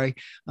make sure I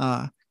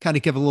kind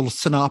of give a little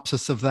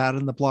synopsis of that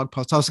in the blog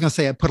post. I was going to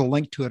say I put a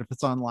link to it if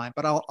it's online,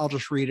 but I'll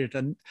just read it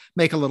and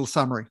make a little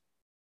summary.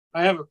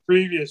 I have a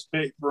previous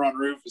paper on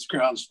Rufous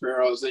Crown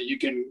Sparrows that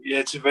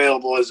it's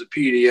available as a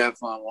PDF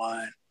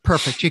online.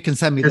 Perfect. You can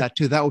send me that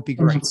too. That would be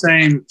great.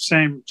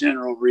 Same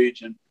general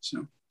region.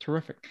 So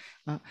terrific.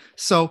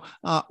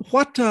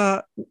 What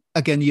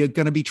again? You're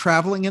going to be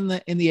traveling in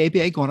the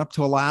ABA, going up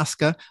to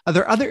Alaska. Are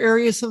there other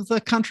areas of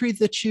the country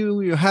that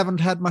you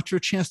haven't had much of a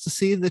chance to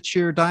see that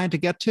you're dying to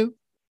get to?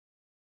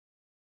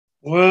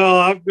 Well,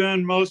 I've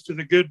been most of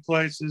the good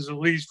places at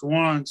least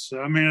once.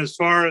 I mean, as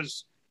far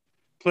as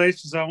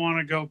places I want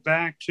to go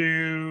back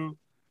to,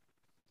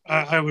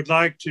 I would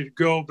like to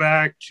go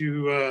back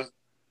to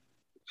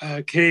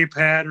Cape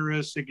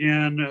Hatteras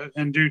again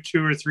and do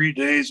 2 or 3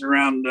 days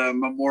around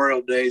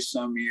Memorial Day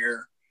some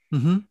year.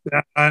 Mm-hmm.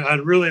 I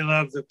really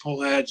love the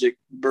pelagic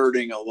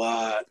birding a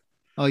lot.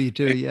 Oh, you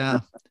do,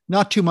 yeah.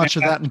 Not too much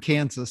of that in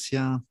Kansas,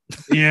 yeah.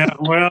 Yeah,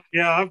 well,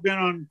 yeah, I've been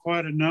on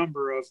quite a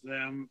number of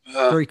them.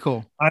 Very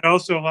cool. I'd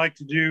also like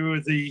to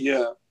do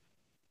the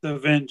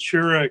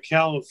Ventura,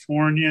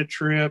 California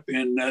trip,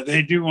 and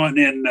they do one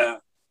in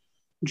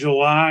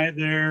July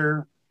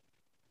there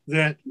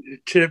that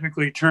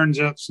typically turns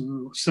up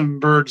some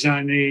birds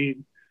I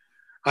need.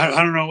 I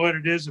don't know what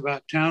it is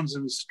about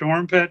Townsend's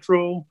storm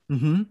petrel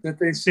Mm-hmm. that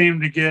they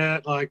seem to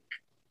get like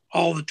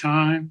all the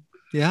time.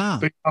 Yeah.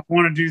 But I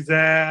want to do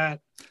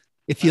that.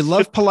 If you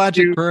love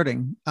pelagic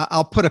birding,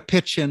 I'll put a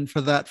pitch in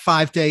for that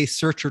 5-day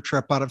searcher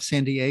trip out of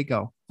San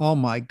Diego. Oh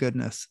my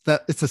goodness.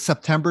 That it's a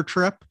September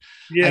trip.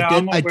 Yeah,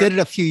 I did it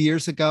a few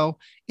years ago.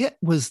 It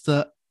was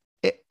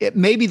it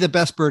may be the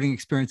best birding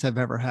experience I've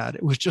ever had.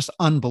 It was just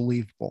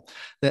unbelievable.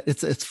 That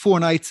it's 4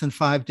 nights and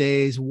 5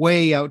 days,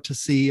 way out to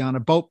sea on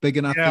a boat big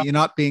enough that you're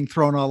not being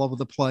thrown all over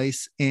the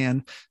place,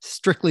 and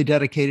strictly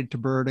dedicated to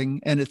birding.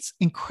 And it's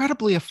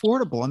incredibly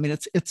affordable. I mean,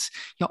 it's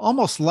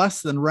almost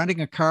less than renting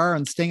a car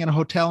and staying in a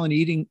hotel and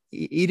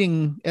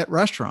eating at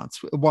restaurants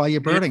while you're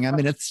birding. I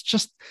mean, it's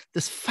just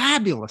this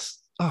fabulous.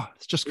 Oh,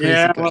 it's just crazy.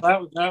 Yeah, good.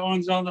 Well, that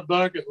one's on the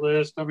bucket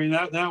list. I mean,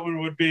 that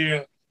one would be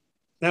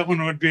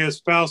a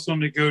spousal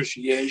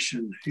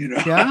negotiation,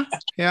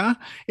 Yeah.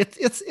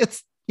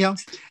 It's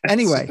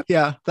anyway,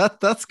 yeah,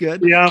 that's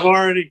good. Yeah, I've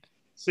already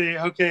see.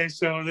 Okay,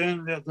 so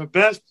then the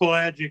best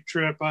pelagic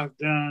trip I've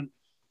done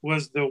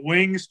was the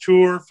Wings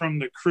tour from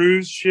the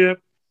cruise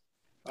ship.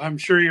 I'm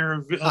sure you're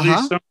at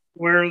least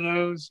aware of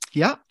those.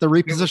 Yeah, the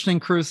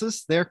repositioning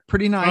cruises, they're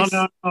pretty nice.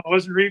 No, it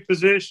wasn't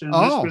repositioned.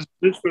 Oh.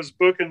 This was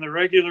booking the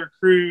regular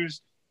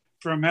cruise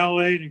from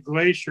LA to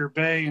Glacier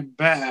Bay and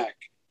back.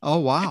 Oh,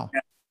 wow.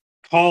 And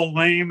Paul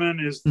Lehman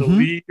is the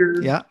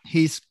leader. Yeah,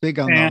 he's big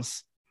on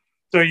those.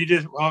 So you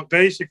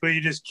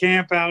just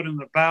camp out in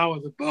the bow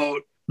of the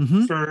boat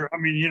for, I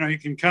mean, you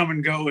can come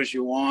and go as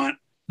you want,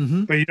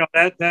 but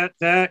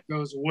that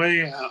goes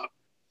way out.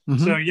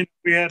 So,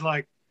 we had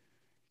like,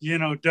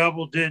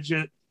 double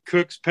digit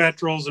Cook's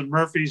petrels and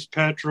Murphy's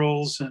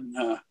petrels and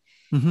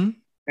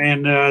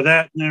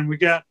then we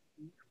got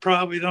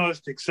probably the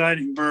most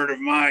exciting bird of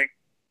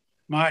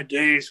my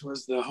days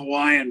was the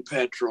Hawaiian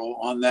petrel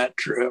on that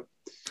trip.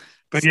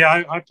 But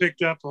yeah, I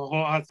picked up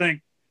I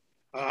think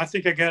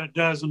I got a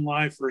dozen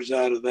lifers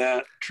out of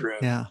that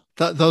trip. Yeah,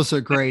 those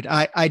are great.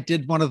 I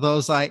did one of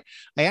those. I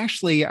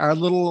actually, our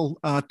little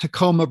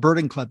Tacoma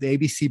Birding Club, the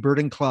ABC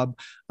Birding Club,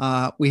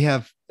 we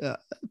have a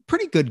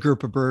pretty good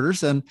group of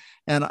birders, and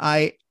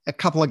a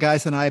couple of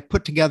guys and I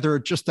put together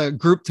just a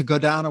group to go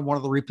down on one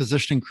of the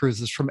repositioning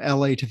cruises from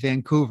LA to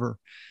Vancouver.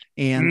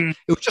 And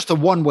it was just a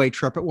one-way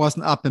trip. It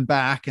wasn't up and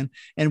back. And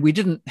we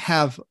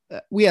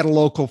had a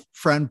local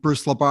friend,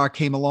 Bruce Labar,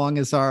 came along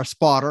as our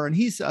spotter, and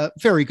he's a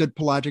very good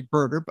pelagic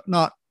birder,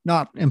 but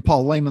not in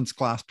Paul Lehman's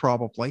class,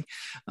 probably.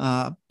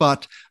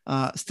 But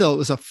still, it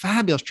was a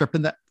fabulous trip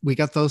in that we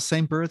got those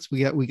same birds.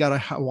 We got a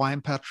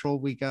Hawaiian petrel.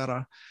 We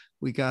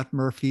got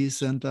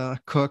Murphy's and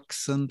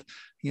Cook's and,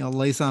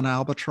 Laysan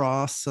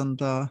albatross and,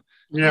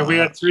 we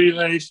had 3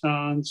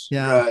 Laysans.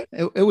 Yeah, right.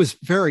 It was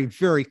very,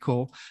 very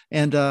cool.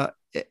 And,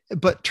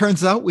 but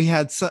turns out we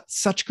had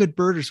such good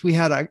birders. We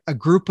had a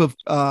group of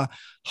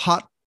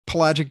hot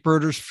pelagic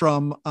birders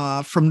from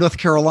North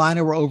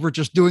Carolina were over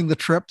just doing the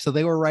trip, so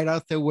they were right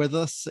out there with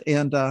us.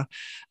 And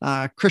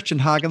Christian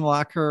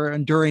Hagenlacher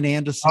and Dorian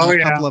Anderson,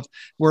 a couple of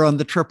were on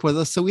the trip with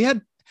us. So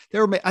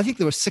I think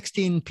there were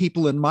 16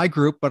 people in my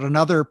group, but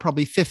another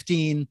probably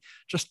 15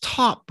 just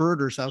top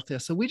birders out there.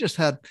 So we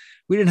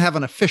didn't have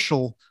an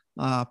official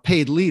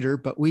paid leader,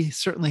 but we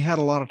certainly had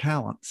a lot of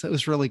talent. So it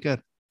was really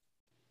good.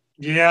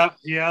 Yeah,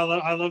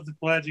 I love the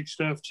pelagic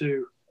stuff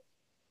too.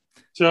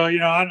 So, I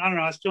don't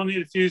know. I still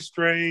need a few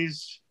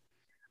strays.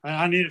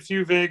 I need a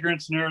few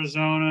vagrants in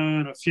Arizona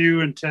and a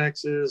few in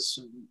Texas.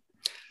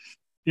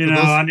 And,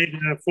 I need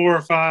 4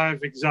 or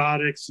 5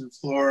 exotics in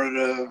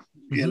Florida,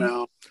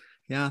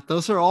 Yeah,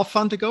 those are all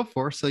fun to go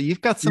for. So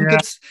you've got some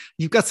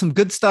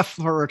good stuff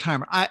for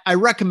retirement. I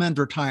recommend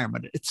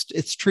retirement.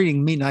 It's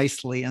treating me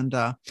nicely, and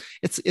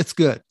it's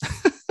good.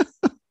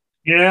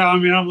 Yeah, I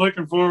mean, I'm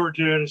looking forward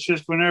to it. It's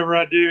just whenever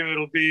I do,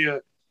 it'll be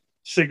a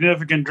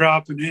significant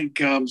drop in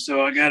income.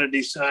 So I got to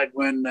decide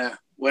when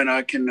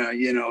I can,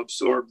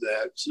 absorb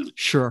that. So.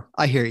 Sure,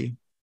 I hear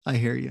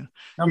you.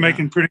 I'm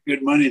making pretty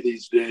good money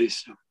these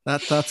days. So.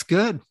 That's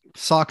good.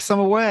 Sock some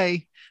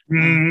away.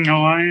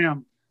 No, I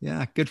am.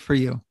 Yeah, good for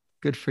you.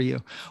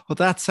 Well,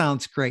 that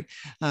sounds great.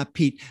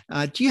 Pete,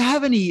 do you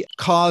have any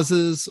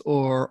causes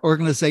or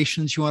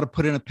organizations you want to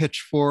put in a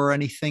pitch for, or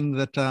anything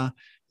that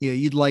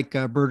you'd like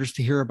birders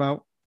to hear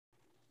about?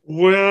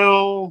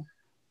 Well,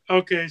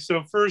 okay.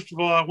 So first of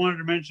all, I wanted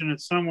to mention it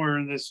somewhere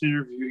in this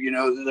interview.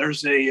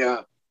 There's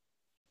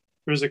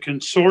there's a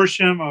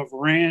consortium of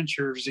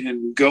ranchers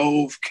in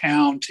Gove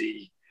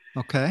County.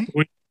 Okay.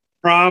 Which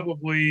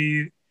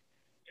probably,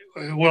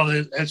 well,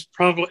 it's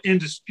probably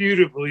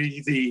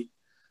indisputably the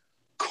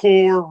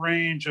core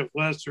range of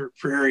lesser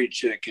prairie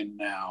chicken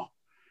now.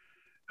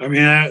 I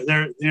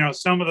mean,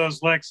 some of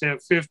those leks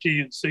have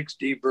 50 and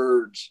 60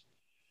 birds,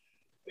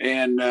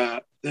 and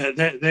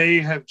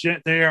they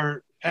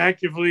are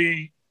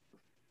actively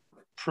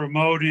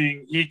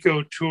promoting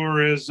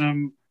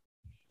ecotourism.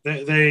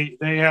 They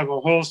have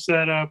a whole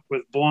setup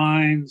with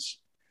blinds,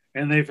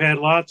 and they've had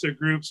lots of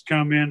groups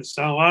come in.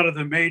 So a lot of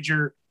the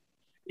major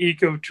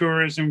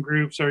ecotourism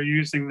groups are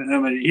using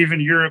them, and even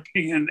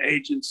European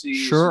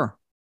agencies. Sure.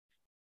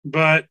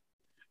 But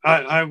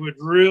I would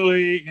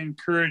really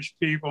encourage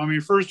people. I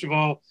mean, first of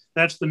all,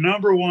 that's the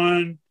number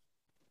one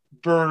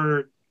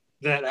bird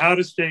that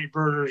out-of-state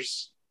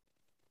birders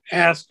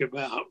ask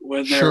about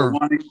when they're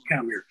wanting to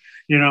come here.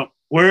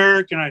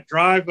 Where can I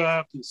drive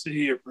up and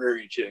see a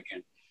prairie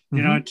chicken?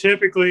 And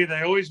typically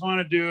they always want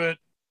to do it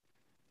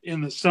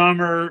in the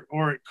summer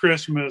or at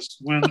Christmas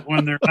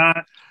when they're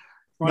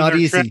not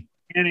easy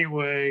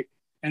anyway.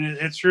 And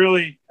it's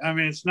really, I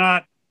mean, it's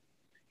not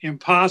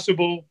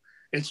impossible.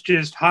 It's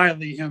just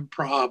highly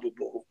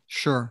improbable.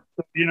 Sure.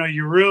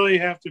 You really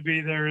have to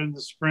be there in the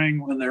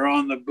spring when they're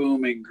on the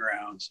booming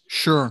grounds.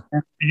 Sure.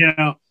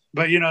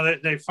 But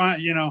they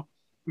find, I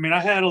mean, I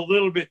had a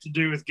little bit to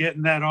do with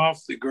getting that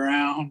off the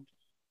ground.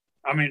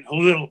 I mean, a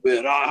little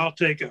bit. I'll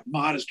take a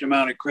modest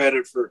amount of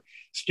credit for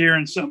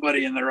steering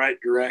somebody in the right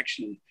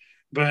direction.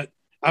 But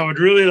I would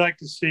really like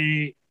to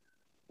see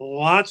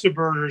lots of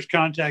birders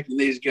contacting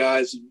these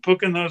guys and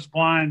booking those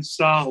blinds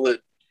solid,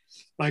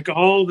 like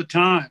all the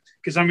time.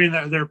 Because, I mean,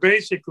 they're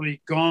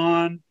basically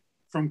gone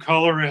from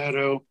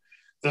Colorado.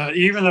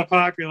 Even the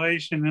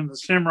population in the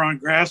Cimarron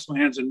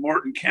grasslands in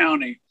Morton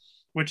County,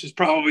 which is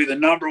probably the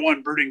number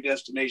one birding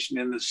destination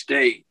in the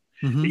state,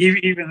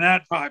 even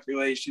that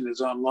population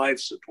is on life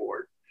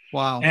support.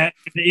 Wow. And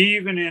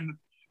even in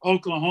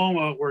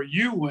Oklahoma, where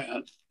you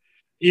went,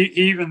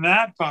 even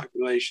that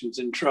population's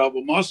in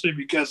trouble, mostly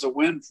because of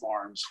wind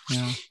farms.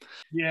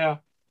 Yeah.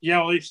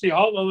 Well, you see,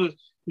 all of the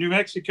New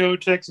Mexico,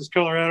 Texas,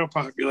 Colorado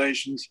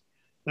populations,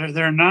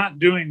 they're not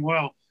doing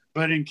well.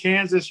 But in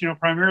Kansas,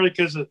 primarily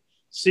because of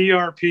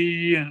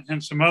CRP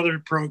and some other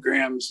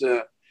programs,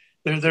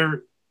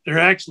 they're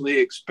actually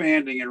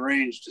expanding in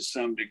range to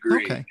some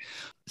degree. Okay.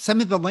 Send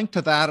me the link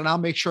to that and I'll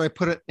make sure I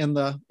put it in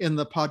the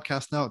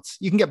podcast notes.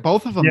 You can get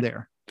both of them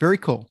there. Very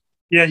cool.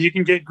 Yeah, you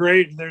can get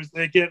grade.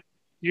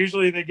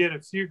 Usually they get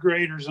a few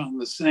graders on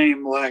the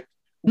same lek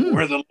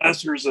where the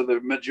lessers are the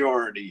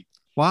majority.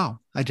 Wow.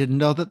 I didn't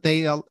know that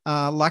they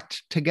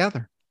lect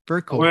together.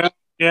 Very cool. Well,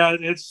 yeah,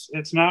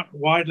 it's not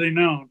widely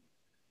known,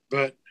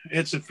 but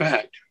it's a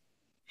fact.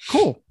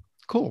 Cool.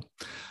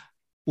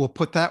 We'll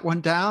put that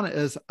one down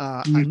as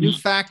a new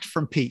fact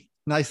from Pete.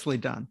 Nicely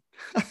done.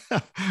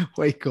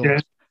 Way cool. Yeah.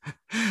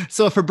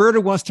 So if a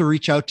birder wants to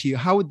reach out to you,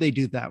 how would they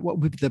do that? What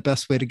would be the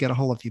best way to get a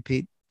hold of you,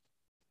 Pete?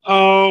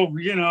 Oh,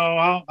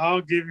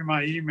 I'll give you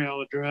my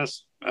email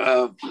address.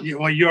 Well, you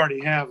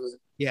already have it.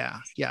 Yeah.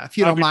 If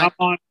you don't mind.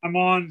 I'm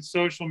on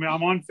social media.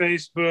 I'm on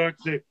Facebook.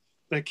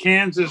 The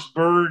Kansas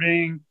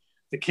Birding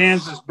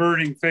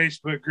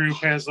Facebook group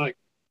has like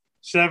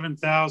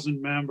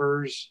 7,000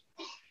 members.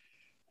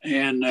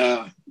 And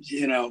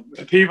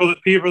people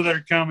that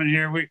are coming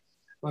here,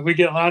 we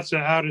get lots of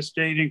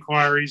out-of-state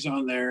inquiries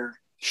on there.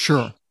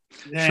 Sure.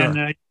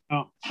 And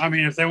I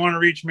mean, if they want to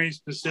reach me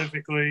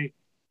specifically,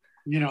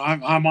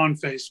 I'm on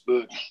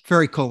Facebook.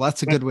 Very cool.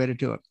 That's a good way to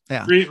do it.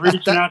 Yeah,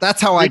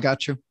 that's how I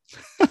got you.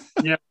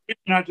 Yeah,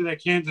 reaching out to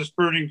that Kansas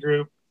Birding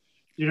group.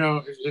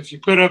 If you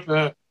put up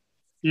a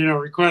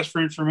request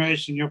for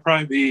information, you'll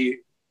probably be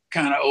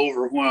kind of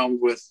overwhelmed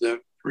with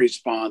the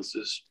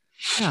responses.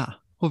 Yeah.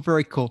 Well,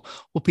 very cool.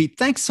 Well, Pete,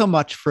 thanks so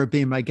much for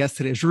being my guest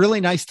today. It's really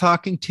nice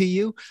talking to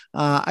you.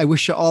 I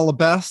wish you all the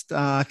best.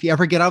 If you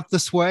ever get out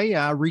this way,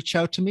 reach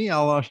out to me.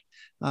 I'll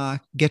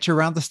get you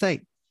around the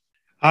state.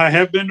 I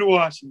have been to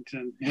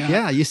Washington.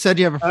 Yeah, you said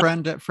you have a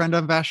friend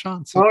on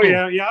Vashon. So cool.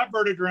 Yeah, I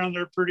birded around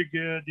there pretty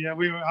good. Yeah,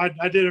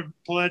 I did a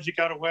pelagic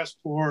out of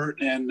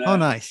Westport, and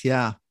nice.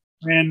 Yeah,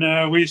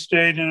 and we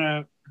stayed in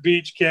a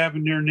beach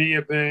cabin near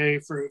Neah Bay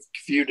for a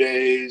few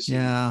days.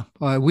 Yeah,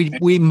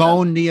 we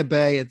mown Neah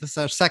Bay. This is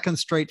our second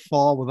straight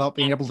fall without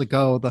being able to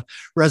go. The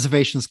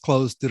reservation's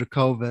closed due to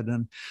COVID,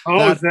 and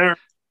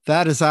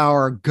that is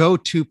our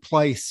go-to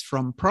place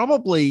from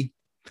probably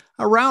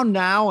around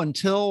now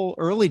until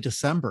early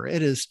December.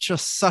 It is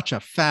just such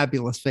a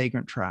fabulous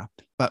vagrant trap,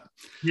 but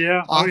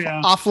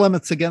off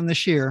limits again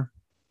this year.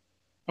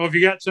 Oh, have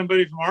you got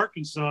somebody from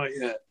Arkansas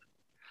yet?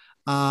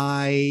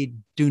 I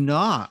do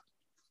not.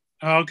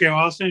 Okay, well,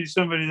 I'll send you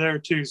somebody there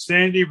too.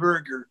 Sandy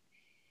Berger.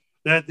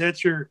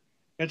 That's your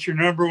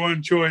number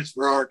one choice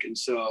for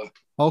Arkansas.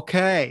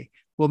 Okay,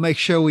 we'll make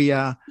sure we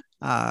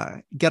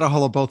get a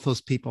hold of both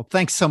those people.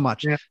 Thanks so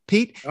much,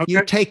 Pete. Okay.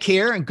 You take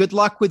care and good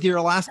luck with your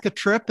Alaska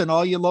trip and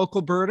all your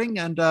local birding,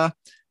 and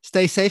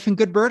stay safe and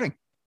good birding.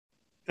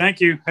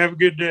 Thank you. Have a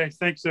good day.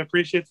 Thanks. I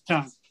appreciate the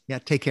time. Yeah,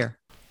 take care.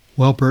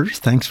 Well, birders,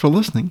 thanks for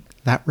listening.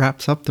 That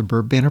wraps up the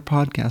Bird Banter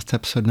Podcast,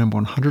 episode number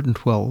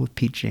 112 with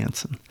Pete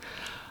Jansen.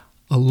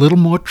 A little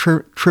more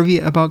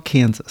trivia about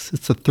Kansas.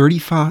 It's the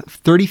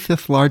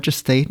 35th largest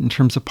state in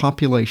terms of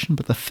population,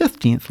 but the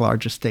 15th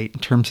largest state in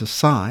terms of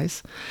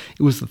size.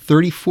 It was the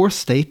 34th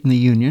state in the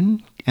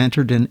Union,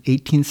 entered in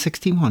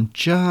 1861,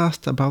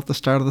 just about the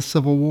start of the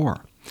Civil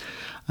War.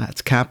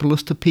 Its capital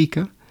is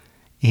Topeka,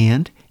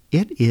 and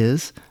it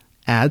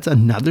adds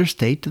another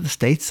state to the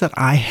states that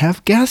I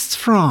have guests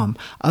from.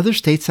 Other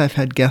states I've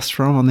had guests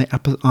from on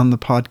the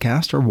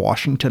podcast are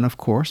Washington, of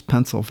course,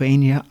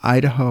 Pennsylvania,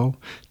 Idaho,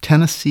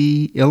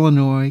 Tennessee,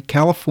 Illinois,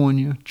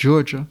 California,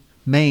 Georgia,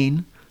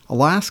 Maine,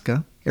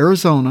 Alaska,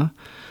 Arizona,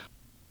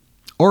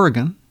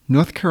 Oregon,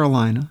 North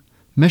Carolina,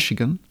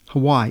 Michigan,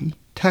 Hawaii,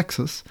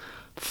 Texas,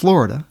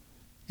 Florida,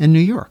 and New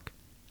York.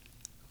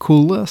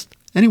 Cool list.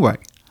 Anyway,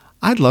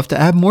 I'd love to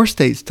add more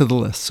states to the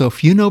list, so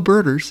if you know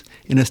birders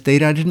in a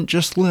state I didn't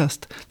just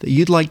list that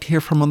you'd like to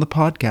hear from on the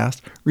podcast,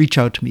 reach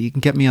out to me. You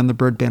can get me on the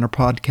Bird Banter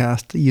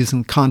Podcast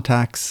using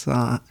contacts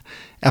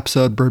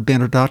episode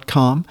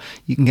birdbanter.com.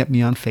 You can get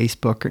me on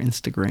Facebook or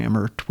Instagram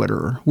or Twitter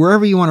or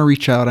wherever you want to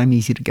reach out. I'm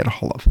easy to get a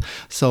hold of.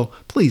 So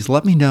please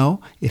let me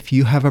know if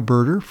you have a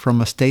birder from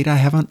a state I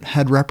haven't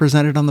had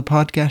represented on the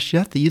podcast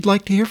yet that you'd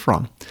like to hear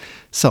from.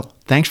 So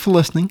thanks for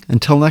listening.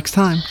 Until next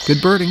time,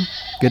 good birding.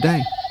 Good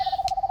day.